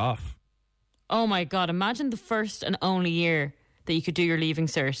year off. Oh my God, imagine the first and only year that you could do your Leaving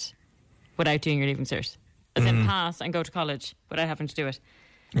Cert without doing your Leaving Cert. As in pass and go to college without having to do it.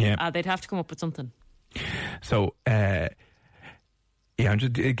 Yeah. They'd have to come up with something. So, yeah, I'm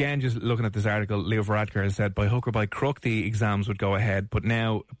just looking at this article. Leo Varadkar has said, by hook or by crook, the exams would go ahead. But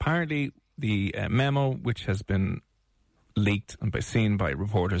now, apparently, the memo, which has been leaked and seen by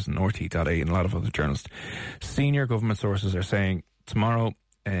reporters in RT.ie and a lot of other journalists, senior government sources are saying tomorrow,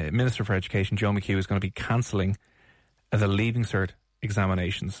 Minister for Education, Joe McHugh, is going to be cancelling the Leaving Cert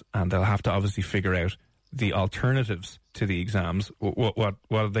examinations, and they'll have to obviously figure out the alternatives to the exams. What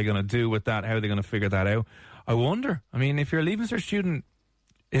are they going to do with that? How are they going to figure that out? I wonder. I mean, if you're a Leaving Cert student,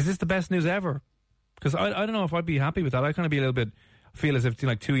 is this the best news ever? Because I don't know if I'd be happy with that. I kind of be a little bit, feel as if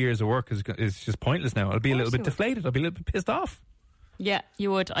like 2 years of work is just pointless now. I'll be a little bit deflated. I'll be a little bit pissed off. Yeah,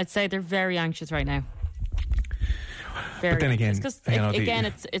 you would. I'd say they're very anxious right now. But then again, because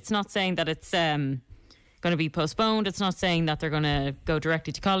it's not saying that it's going to be postponed. It's not saying that they're going to go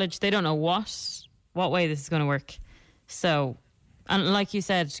directly to college. They don't know what way this is going to work. So, and like you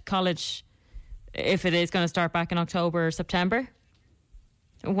said, college, if it is going to start back in October or September,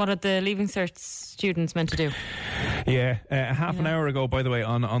 what are the Leaving Cert students meant to do? Yeah, half an hour ago, by the way,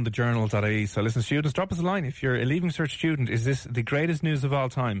 on the journal.ie. So listen, students, drop us a line. If you're a Leaving Cert student, is this the greatest news of all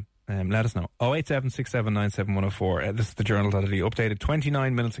time? Let us know. 08767971004. This is the journal.ie, updated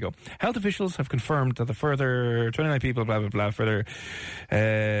 29 minutes ago. Health officials have confirmed that the further 29 people, blah, blah, blah, further.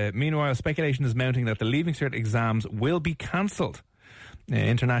 Meanwhile, speculation is mounting that the Leaving Cert exams will be cancelled.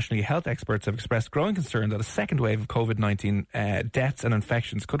 Internationally, health experts have expressed growing concern that a second wave of COVID-19 deaths and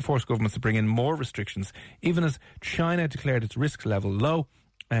infections could force governments to bring in more restrictions, even as China declared its risk level low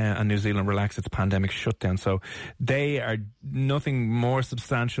and New Zealand relaxed its pandemic shutdown. So they are nothing more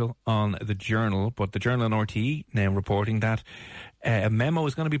substantial on the Journal, but the Journal and RTE now reporting that a memo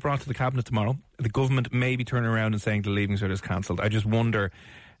is going to be brought to the Cabinet tomorrow. The government may be turning around and saying the Leaving Cert is cancelled. I just wonder,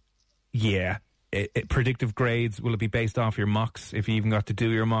 predictive grades, will it be based off your mocks? If you even got to do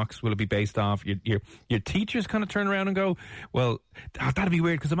your mocks, will it be based off your teachers kind of turn around and go, well, that'd be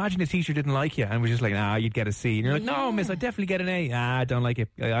weird, because imagine a teacher didn't like you and was just like, you'd get a C, and you're like, no miss, I'd definitely get an A. I don't like it,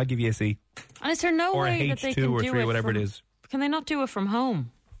 I'll give you a C. And is there no or way a that they H2 can or do 3 it whatever it is? Can they not do it from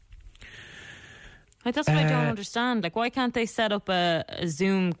home? Like, that's what I don't understand. Like, why can't they set up a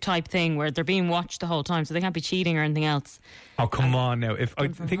Zoom type thing where they're being watched the whole time, so they can't be cheating or anything else? Oh, come on now.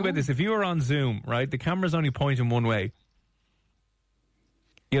 Think about this. If you were on Zoom, right, the camera's only pointing one way.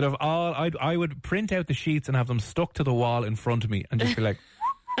 You'd have I would print out the sheets and have them stuck to the wall in front of me and just be like,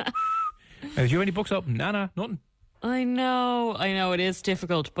 do you have any books up? Nah, nothing. I know it is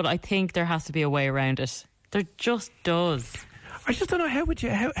difficult, but I think there has to be a way around it. There just does. I just don't know how would you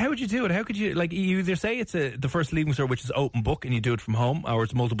do it? How could you, like, you either say it's the first Leaving Cert, which is open book, and you do it from home, or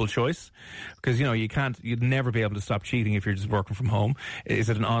it's multiple choice, because you'd never be able to stop cheating if you're just working from home. Is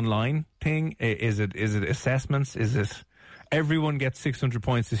it an online thing? Is it assessments? Is it everyone gets 600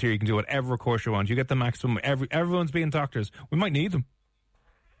 points this year? You can do whatever course you want. You get the maximum. Everyone's being doctors. We might need them.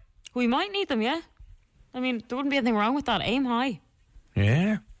 We might need them, yeah. I mean, there wouldn't be anything wrong with that. Aim high.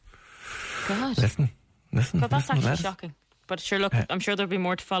 Yeah. God. Listen. God, that's actually shocking. But sure, look, I'm sure there'll be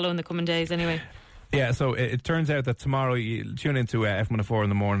more to follow in the coming days anyway. Yeah, so it turns out that tomorrow you tune into F104 in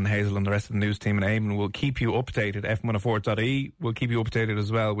the morning, Hazel and the rest of the news team and Eamon will keep you updated. F104.ie will keep you updated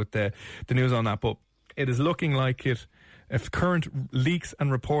as well with the news on that. But it is looking like if current leaks and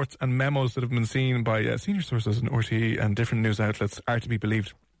reports and memos that have been seen by senior sources in RTE and different news outlets are to be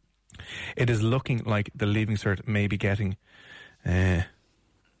believed, it is looking like the Leaving Cert may be getting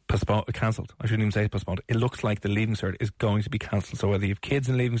cancelled. I shouldn't even say postponed. It looks like the Leaving Cert is going to be cancelled. So whether you have kids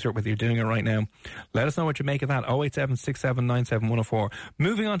in Leaving Cert, whether you're doing it right now, let us know what you make of that. 08767971004.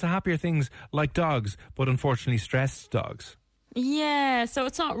 Moving on to happier things like dogs, but unfortunately stressed dogs. Yeah, so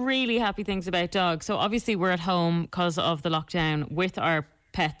it's not really happy things about dogs. So obviously we're at home because of the lockdown with our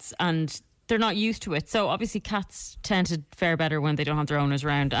pets, and they're not used to it. So obviously cats tend to fare better when they don't have their owners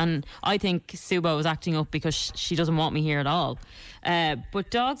around. And I think Subo is acting up because she doesn't want me here at all.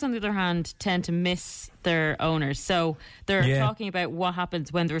 But dogs, on the other hand, tend to miss their owners. So they're talking about what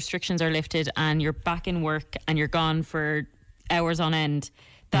happens when the restrictions are lifted and you're back in work and you're gone for hours on end,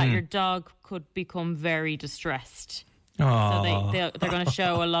 that your dog could become very distressed. Aww. So they're going to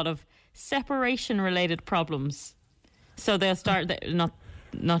show a lot of separation-related problems. So they'll start,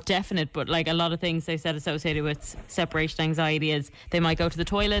 not definite, but like a lot of things they said associated with separation anxiety is they might go to the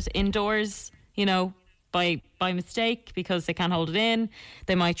toilet indoors, you know, by mistake because they can't hold it in.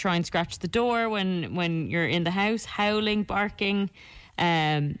 They might try and scratch the door when you're in the house, howling, barking,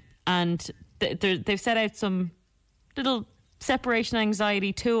 and they've set out some little separation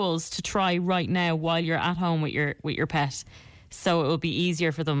anxiety tools to try right now while you're at home with your pet, so it will be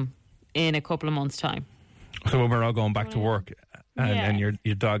easier for them in a couple of months' time. So when we're all going back to work and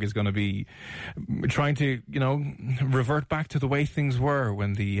your dog is going to be trying to, you know, revert back to the way things were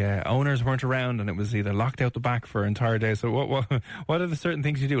when the owners weren't around and it was either locked out the back for an entire day. So what are the certain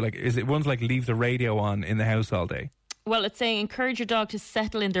things you do? Like, is it ones like leave the radio on in the house all day? Well, it's saying encourage your dog to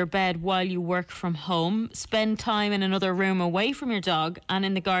settle in their bed while you work from home. Spend time in another room away from your dog and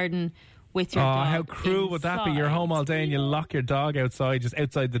in the garden with your dog. How cruel would that be? You're home all day and you lock your dog outside, just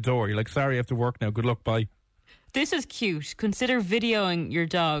outside the door. You're like, sorry, I have to work now. Good luck, bye. This is cute. Consider videoing your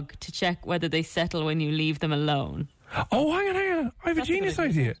dog to check whether they settle when you leave them alone. Oh, hang on. I have a genius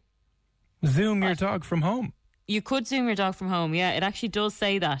idea. Zoom your dog from home. You could zoom your dog from home, yeah. It actually does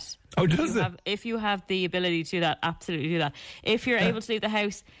say that. Oh, does it? If you have the ability to do that, absolutely do that. If you're able to leave the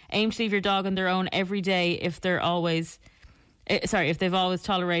house, aim to leave your dog on their own every day if they've always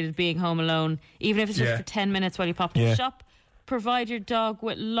tolerated being home alone, even if it's just for 10 minutes while you pop to the shop. Provide your dog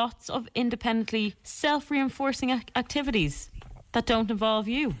with lots of independently self-reinforcing activities that don't involve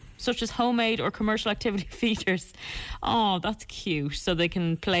you, such as homemade or commercial activity feeders. Oh, that's cute. So they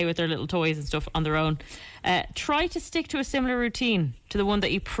can play with their little toys and stuff on their own. Try to stick to a similar routine to the one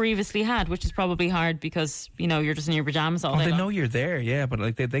that you previously had, which is probably hard because, you know, you're just in your pajamas all day they long. know you're there, yeah, but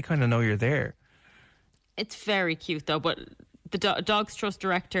like they kind of know you're there. It's very cute, though. But the Dogs Trust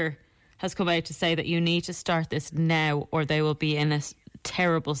director has come out to say that you need to start this now or they will be in a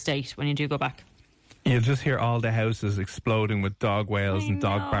terrible state when you do go back. You just hear all the houses exploding with dog wails and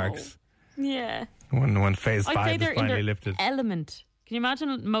dog barks. Yeah. When phase I'd 5 say is they're finally in their lifted. element. Can you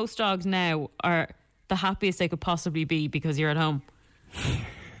imagine most dogs now are the happiest they could possibly be because you're at home?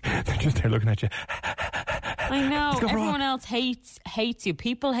 They're just there looking at you. I know. Everyone else hates you.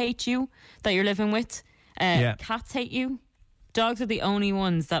 People hate you that you're living with. Cats hate you. Dogs are the only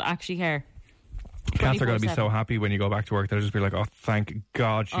ones that actually care. Cats are going to be so happy when you go back to work. They'll just be like, oh, thank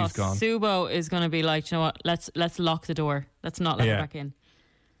God she's gone. Subo is going to be like, you know what, let's lock the door. Let's not let her back in.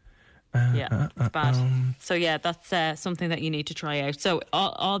 It's bad. So yeah, that's something that you need to try out. So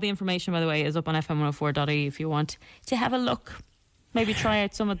all the information, by the way, is up on fm104.ie if you want to have a look. Maybe try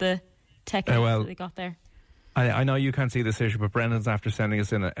out some of the techniques that they got there. I know you can't see this issue, but Brendan's after sending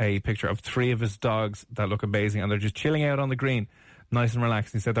us in a picture of 3 of his dogs that look amazing, and they're just chilling out on the green, nice and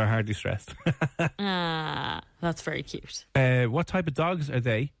relaxed. He said they're hardly stressed. That's very cute. What type of dogs are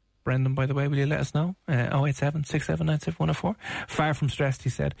they? Brendan, by the way, will you let us know? 087 6797 104. Far from stressed, he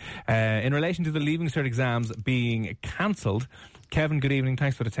said. In relation to the Leaving Cert exams being cancelled, Kevin, good evening.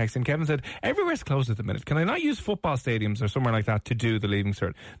 Thanks for the text. And Kevin said, everywhere's closed at the minute. Can I not use football stadiums or somewhere like that to do the Leaving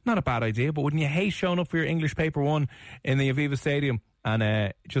Cert? Not a bad idea, but wouldn't you hate showing up for your English Paper 1 in the Aviva Stadium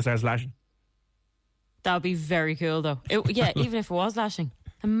and just starts lashing? That would be very cool, though. Even if it was lashing.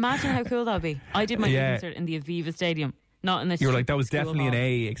 Imagine how cool that would be. I did my Leaving Cert in the Aviva Stadium. Not in the. You were like, that was definitely an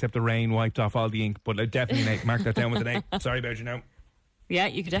A, except the rain wiped off all the ink, but definitely an A. Mark that down with an A. Sorry about you now. Yeah,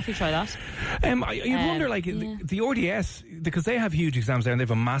 you could definitely try that. You wonder, the RDS, because they have huge exams there and they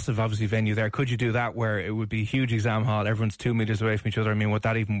have a massive, obviously, venue there. Could you do that where it would be huge exam hall, everyone's 2 meters away from each other? I mean, would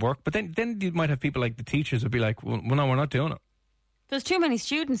that even work? But then you might have people like the teachers would be like, well, no, we're not doing it. There's too many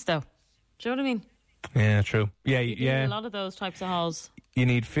students, though. Do you know what I mean? Yeah, true. Yeah. A lot of those types of halls. You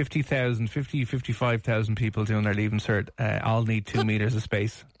need 55,000 people doing their Leaving Cert. All need 2 meters of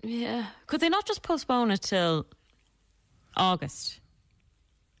space. Yeah. Could they not just postpone it till August?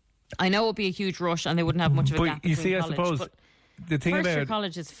 I know it would be a huge rush and they wouldn't have much of a gap between college. I suppose the thing first about year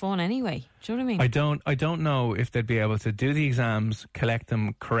college is fun anyway. Do you know what I mean? I don't know if they'd be able to do the exams, collect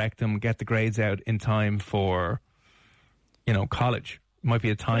them, correct them, get the grades out in time for, college. It might be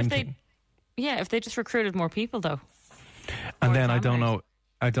a time thing. Yeah, if they just recruited more people, though. And then I don't know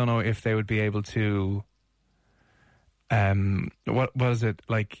if they would be able to. What was it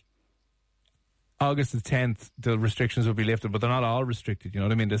like? August the 10th, the restrictions will be lifted, but they're not all restricted, you know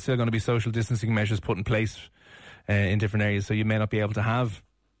what I mean? There's still going to be social distancing measures put in place in different areas, so you may not be able to have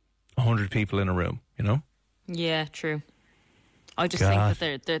 100 people in a room, you know? Yeah, true. I just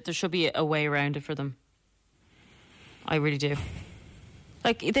think that there should be a way around it for them. I really do.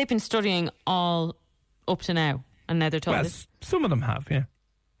 Like, they've been studying all up to now, and now they're told this. Some of them have, yeah.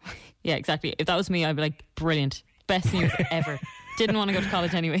 Yeah, exactly. If that was me, I'd be like, brilliant. Best news ever. Didn't want to go to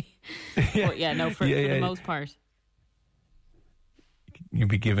college anyway. But yeah, no, for the most part. You'd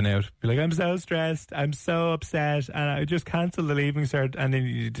be giving out. Be like, I'm so stressed. I'm so upset. And I just cancelled the Leaving Cert. And then,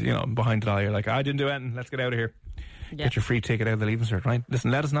 you know, behind it all, you're like, I didn't do anything. Let's get out of here. Yeah. Get your free ticket out of the Leaving Cert, right? Listen,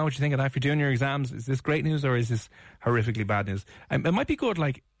 let us know what you think of that. If you're doing your exams, is this great news or is this horrifically bad news? It might be good,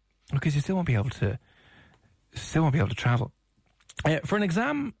 like, because you still won't be able to travel. For an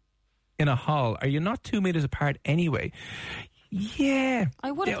exam in a hall, are you not 2 meters apart anyway? Yeah.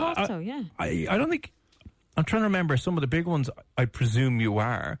 I would have thought so, yeah. I don't think... I'm trying to remember some of the big ones. I presume you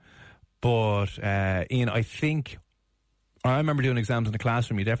are. But, Ian, I remember doing exams in the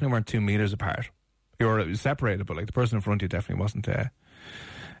classroom. You definitely weren't 2 meters apart. You were separated, but like the person in front of you definitely wasn't 2 meters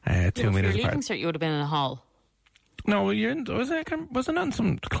apart. For your Leaving Cert, you would have been in a hall. No, wasn't it not in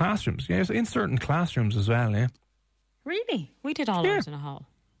some classrooms? Yeah, it was in certain classrooms as well, yeah. Really? We did all ours in a hall.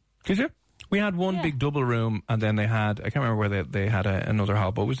 Did you? We had one big double room, and then they had, I can't remember where they had another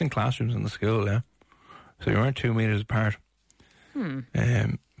hall, but it was in classrooms in the school, yeah. So you weren't 2 meters apart. But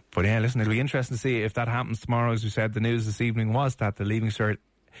yeah, listen, it'll be interesting to see if that happens tomorrow. As we said, the news this evening was that the Leaving Cert,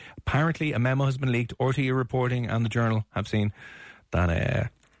 apparently a memo has been leaked. RTE reporting and the Journal have seen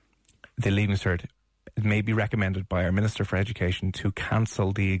that the Leaving Cert, it may be recommended by our Minister for Education to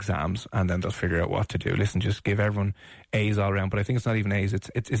cancel the exams, and then they'll figure out what to do. Listen, just give everyone A's all around, but I think it's not even A's.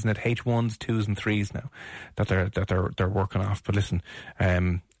 It's isn't it H1s, 2s, and 3s now that they're working off. But listen,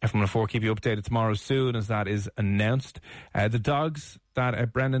 FM104 keep you updated tomorrow as soon as that is announced. The dogs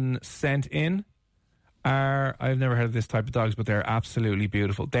that Brendan sent in I've never heard of this type of dogs, but they're absolutely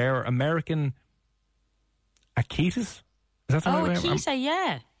beautiful. They're American Akitas. Is that the right way? Akita,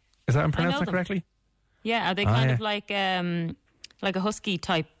 yeah. Is that I'm pronouncing that correctly? Yeah, are they kind of like a husky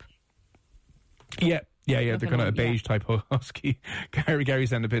type? Yeah. They're kind of a beige type husky. Gary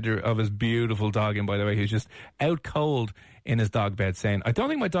sent a picture of his beautiful dog in, by the way. He's just out cold in his dog bed saying, I don't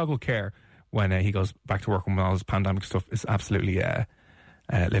think my dog will care when he goes back to work when all this pandemic stuff is absolutely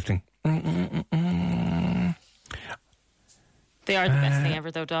lifting. They are the best thing ever,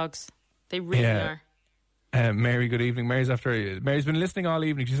 though, dogs. They really are. Mary, good evening. Mary's been listening all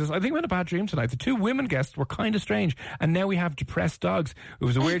evening. She says, I think we had a bad dream tonight. The 2 women guests were kind of strange, and now we have depressed dogs. It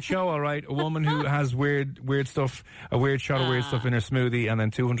was a weird show, all right. A woman who has weird stuff, a weird shot of weird stuff in her smoothie, and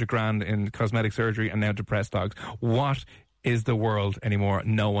then 200 grand in cosmetic surgery, and now depressed dogs. What is the world anymore?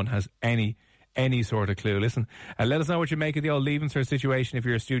 No one has any sort of clue. Listen, let us know what you make of the old Leaving Cert situation if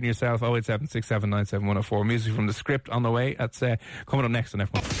you're a student yourself. 08767971004. Music from The Script on the way. That's coming up next on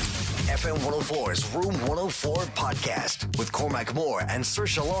F1. FM 104's Room 104 podcast with Cormac Moore and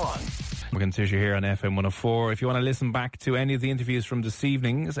Saoirse Long. We're going to here on FM 104. If you want to listen back to any of the interviews from this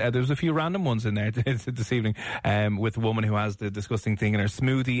evening, there was a few random ones in there this evening with a woman who has the disgusting thing in her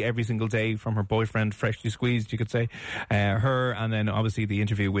smoothie every single day from her boyfriend, freshly squeezed, you could say. Her, and then obviously the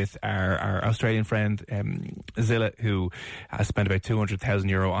interview with our Australian friend, Zilla, who has spent about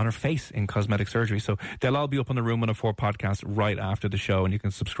 €200,000 on her face in cosmetic surgery. So they'll all be up on the Room 104 podcast right after the show, and you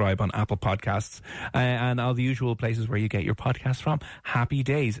can subscribe on Apple Podcasts and all the usual places where you get your podcasts from. Happy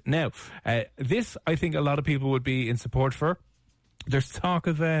days. Now, this, I think a lot of people would be in support for. There's talk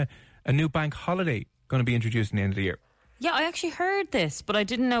of a new bank holiday going to be introduced in the end of the year. Yeah, I actually heard this, but I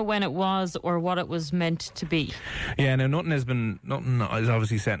didn't know when it was or what it was meant to be. Yeah, now nothing is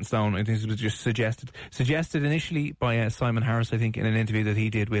obviously set in stone. I think it was just suggested initially by Simon Harris, I think, in an interview that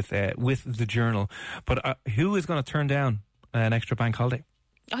he did with the Journal. But who is going to turn down an extra bank holiday?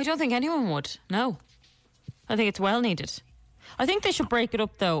 I don't think anyone would. No, I think it's well needed. I think they should break it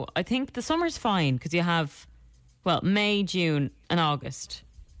up, though. I think the summer's fine because you have, May, June and August.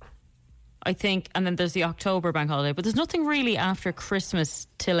 I think, and then there's the October bank holiday. But there's nothing really after Christmas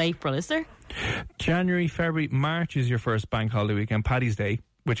till April, is there? January, February, March is your first bank holiday weekend. Paddy's Day,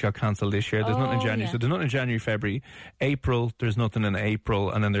 which got cancelled this year. There's nothing in January. Yeah. So there's nothing in January, February. April, there's nothing in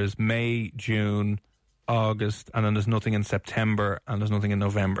April. And then there's May, June, August. And then there's nothing in September. And there's nothing in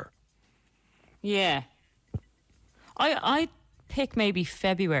November. Yeah. I pick maybe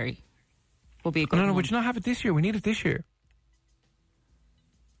February will be a good one. No, would you not have it this year? We need it this year.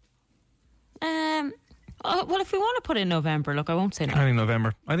 Well, if we want to put it in November, look, I won't say no. I think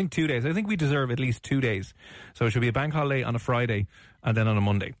November. I think 2 days. I think we deserve at least 2 days. So it should be a bank holiday on a Friday and then on a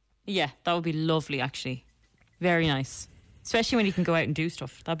Monday. Yeah, that would be lovely, actually. Very nice. Especially when you can go out and do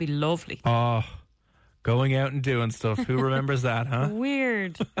stuff. That'd be lovely. Oh, going out and doing stuff. Who remembers that, huh?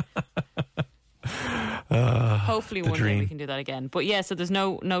 Weird. Hopefully one day we can do that again. But yeah, so there's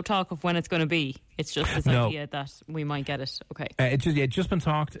no talk of when it's going to be. It's just this idea that we might get it. Okay. It's just been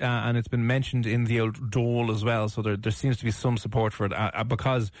talked and it's been mentioned in the old Dole as well. So there seems to be some support for it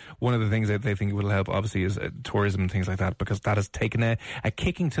because one of the things that they think will help obviously is tourism and things like that, because that has taken a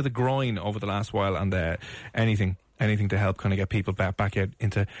kicking to the groin over the last while, and anything to help kind of get people back out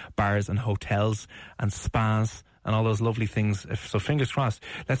into bars and hotels and spas and all those lovely things. So fingers crossed.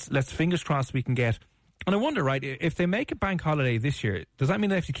 Let's fingers crossed we can get. And I wonder, right, if they make a bank holiday this year, does that mean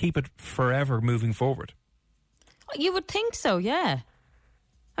they have to keep it forever moving forward? You would think so, yeah.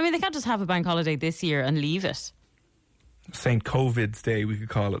 I mean, they can't just have a bank holiday this year and leave it. St. COVID's Day, we could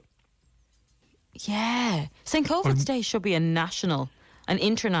call it. Yeah. St. COVID's Day should be an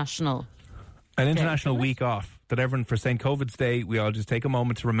international week off. That everyone, for St. COVID's Day, we all just take a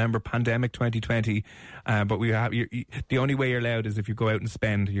moment to remember pandemic 2020. But we have the only way you're allowed is if you go out and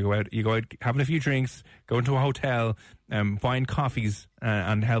spend. You go out having a few drinks, go into a hotel, buying coffees,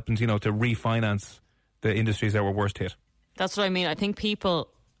 and helping to refinance the industries that were worst hit. That's what I mean. I think people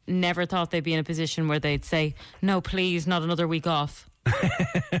never thought they'd be in a position where they'd say, "No, please, not another week off."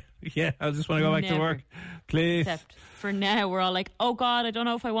 Yeah, I just want to go back to work, please. Except for now, we're all like, "Oh God, I don't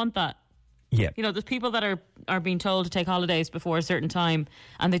know if I want that." Yeah. There's people that are being told to take holidays before a certain time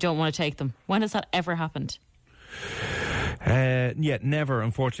and they don't want to take them. When has that ever happened? Yeah, never,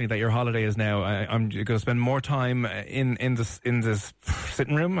 unfortunately, that your holiday is now. I'm going to spend more time in this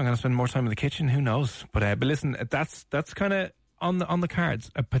sitting room. I'm going to spend more time in the kitchen. Who knows? But listen, that's kind of on the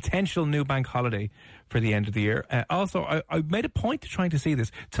cards. A potential new bank holiday for the end of the year. Also, I made a point to trying to see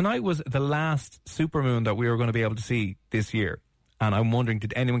this. Tonight was the last supermoon that we were going to be able to see this year. And I'm wondering,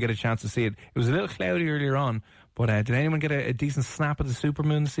 did anyone get a chance to see it? It was a little cloudy earlier on, but did anyone get a decent snap of the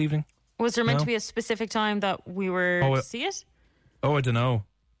supermoon this evening? Was there meant to be a specific time that we were to see it? Oh, I don't know.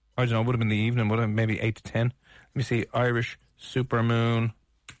 Would have been the evening. Would have been maybe 8 to 10. Let me see. Irish supermoon.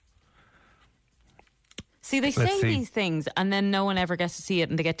 See, they say these things and then no one ever gets to see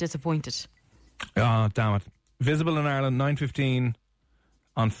it and they get disappointed. Oh, damn it. Visible in Ireland, 9:15.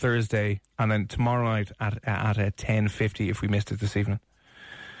 On Thursday, and then tomorrow night at 10:50 if we missed it this evening.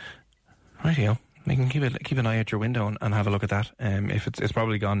 Rightio. You can keep an eye out your window and have a look at that. If it's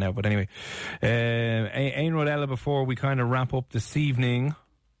probably gone now, but anyway. Ain Rodella, before we kind of wrap up this evening.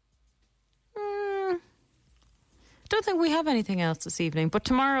 Don't think we have anything else this evening, but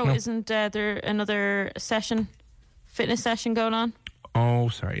tomorrow isn't there another fitness session going on? Oh,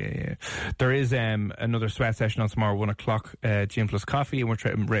 sorry, yeah. There is another sweat session on tomorrow, 1 o'clock, Gym Plus Coffee, and we're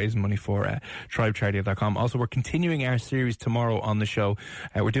raising money for TribeCharity.com. Also, we're continuing our series tomorrow on the show.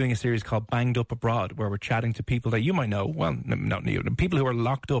 We're doing a series called Banged Up Abroad, where we're chatting to people that you might know, well, not you, people who are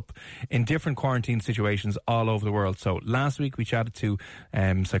locked up in different quarantine situations all over the world. So last week we chatted to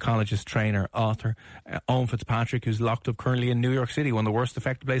psychologist, trainer, author, Owen Fitzpatrick, who's locked up currently in New York City, one of the worst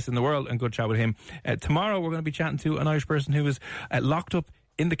affected places in the world, and good chat with him. Tomorrow we're going to be chatting to an Irish person who is locked up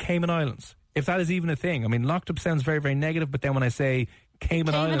in the Cayman Islands, if that is even a thing. I mean, locked up sounds very, very negative, but then when I say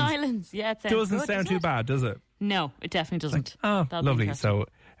Cayman Islands, yeah, it doesn't sound too bad, does it? No, it definitely doesn't. Oh, lovely. So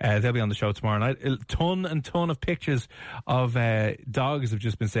they'll be on the show tomorrow night. A ton of pictures of dogs have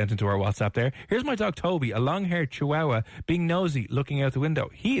just been sent into our WhatsApp there. Here's my dog Toby, a long-haired Chihuahua, being nosy, looking out the window.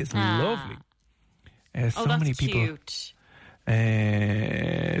 He is lovely. So that's many people. Cute.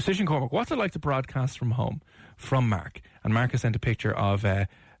 Susan Cormac, what's it like to broadcast from home? From Mark. And Mark has sent a picture of a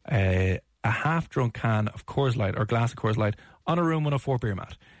half-drunk can of Coors Light, or glass of Coors Light, on a Room 104 beer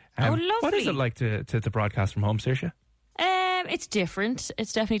mat. Lovely. What is it like to broadcast from home, Saoirse? It's different.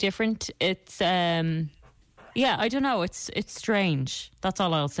 It's definitely different. It's, I don't know. It's strange. That's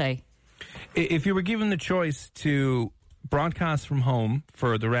all I'll say. If you were given the choice to broadcast from home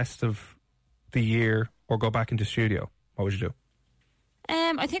for the rest of the year or go back into studio, what would you do?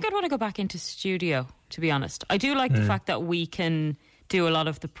 I think I'd want to go back into studio, to be honest. I do like the fact that we can do a lot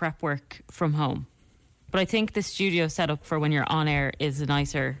of the prep work from home. But I think the studio setup for when you're on air is a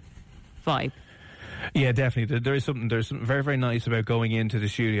nicer vibe. Yeah, definitely. There's something very, very nice about going into the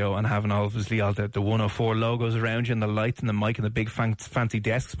studio and having obviously all the 104 logos around you and the lights and the mic and the big fancy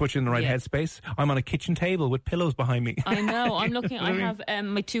desks put you in the right headspace. I'm on a kitchen table with pillows behind me. I know. I'm looking. I have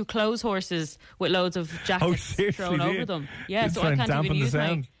my 2 clothes horses with loads of jackets thrown over them. Yeah, so I can't even use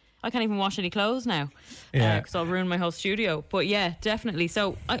I can't even wash any clothes now because I'll ruin my whole studio. But yeah, definitely.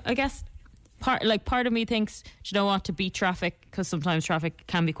 So I guess part of me thinks, you know what, to beat traffic, because sometimes traffic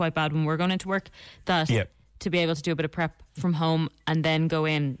can be quite bad when we're going into work, that to be able to do a bit of prep from home and then go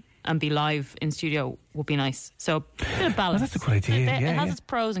in and be live in studio would be nice. So a bit of balance. That's a good idea. It has its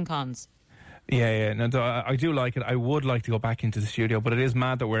pros and cons. Yeah. No, I do like it. I would like to go back into the studio, but it is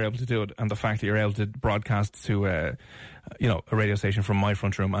mad that we're able to do it, and the fact that you're able to broadcast to, a radio station from my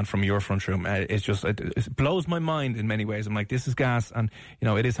front room and from your front room, it blows my mind in many ways. I'm like, this is gas, and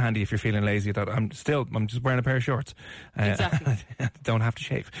it is handy if you're feeling lazy. That I'm just wearing a pair of shorts. Exactly. Don't have to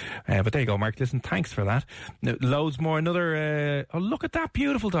shave. But there you go, Mark. Listen, thanks for that. Loads more. Another. Look at that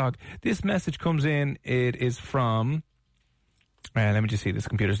beautiful dog. This message comes in. It is from. Let me just see, this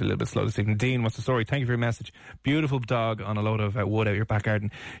computer's a little bit slow this evening. Dean, what's the story? Thank you for your message. Beautiful dog on a load of wood out your back garden.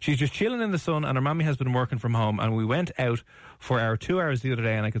 She's just chilling in the sun, and her mammy has been working from home, and we went out for our 2 hours the other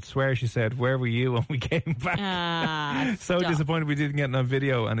day, and I could swear she said, "Where were you?" when we came back. So disappointed we didn't get it on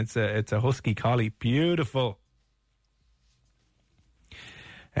video, and it's a husky collie. Beautiful.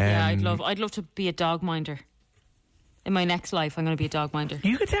 I'd love to be a dog minder. In my next life, I'm going to be a dog minder.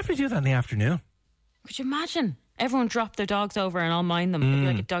 You could definitely do that in the afternoon. Could you imagine? Everyone dropped their dogs over and I'll mind them. It'd be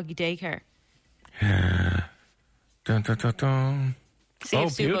like a doggy daycare. Dun, dun, dun, dun. See if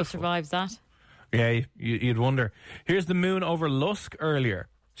Subo survives that. Yeah, you'd wonder. Here's the moon over Lusk earlier.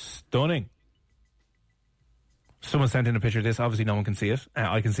 Stunning. Someone sent in a picture of this. Obviously, no one can see it.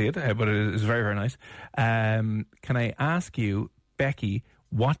 I can see it, but it is very, very nice. Can I ask you, Becky,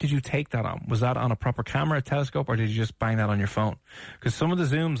 what did you take that on? Was that on a proper camera, telescope, or did you just bang that on your phone? Because some of the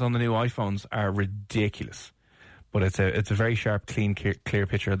zooms on the new iPhones are ridiculous. But it's a very sharp, clean, clear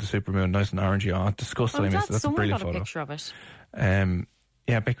picture of the supermoon, nice and orangey. Oh, disgusting. That's a brilliant photo. Got a picture of it.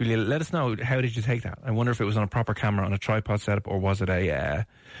 Yeah, Becky, will you let us know, how did you take that? I wonder if it was on a proper camera on a tripod setup, or was it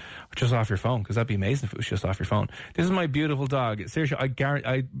just off your phone? Because that'd be amazing if it was just off your phone. This is my beautiful dog. Seriously,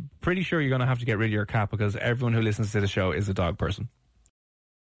 I'm pretty sure you're going to have to get rid of your cat, because everyone who listens to the show is a dog person.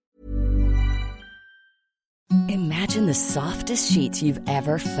 Imagine the softest sheets you've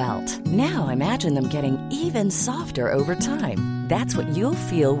ever felt. Now imagine them getting even softer over time. That's what you'll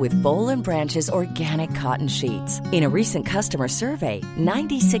feel with Boll & Branch's organic cotton sheets. In a recent customer survey,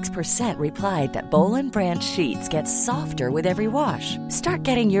 96% replied that Boll & Branch sheets get softer with every wash. Start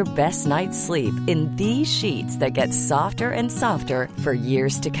getting your best night's sleep in these sheets that get softer and softer for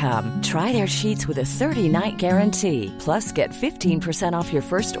years to come. Try their sheets with a 30-night guarantee. Plus, get 15% off your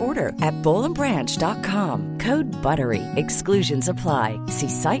first order at bollandbranch.com. Code BUTTERY. Exclusions apply. See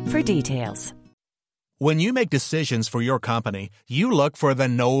site for details. When you make decisions for your company, you look for the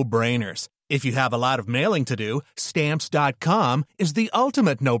no-brainers. If you have a lot of mailing to do, Stamps.com is the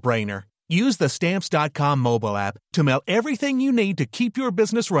ultimate no-brainer. Use the Stamps.com mobile app to mail everything you need to keep your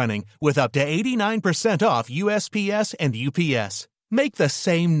business running with up to 89% off USPS and UPS. Make the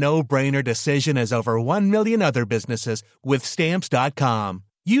same no-brainer decision as over 1 million other businesses with Stamps.com.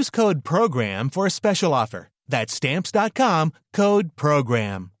 Use code PROGRAM for a special offer. That's Stamps.com, code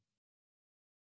PROGRAM.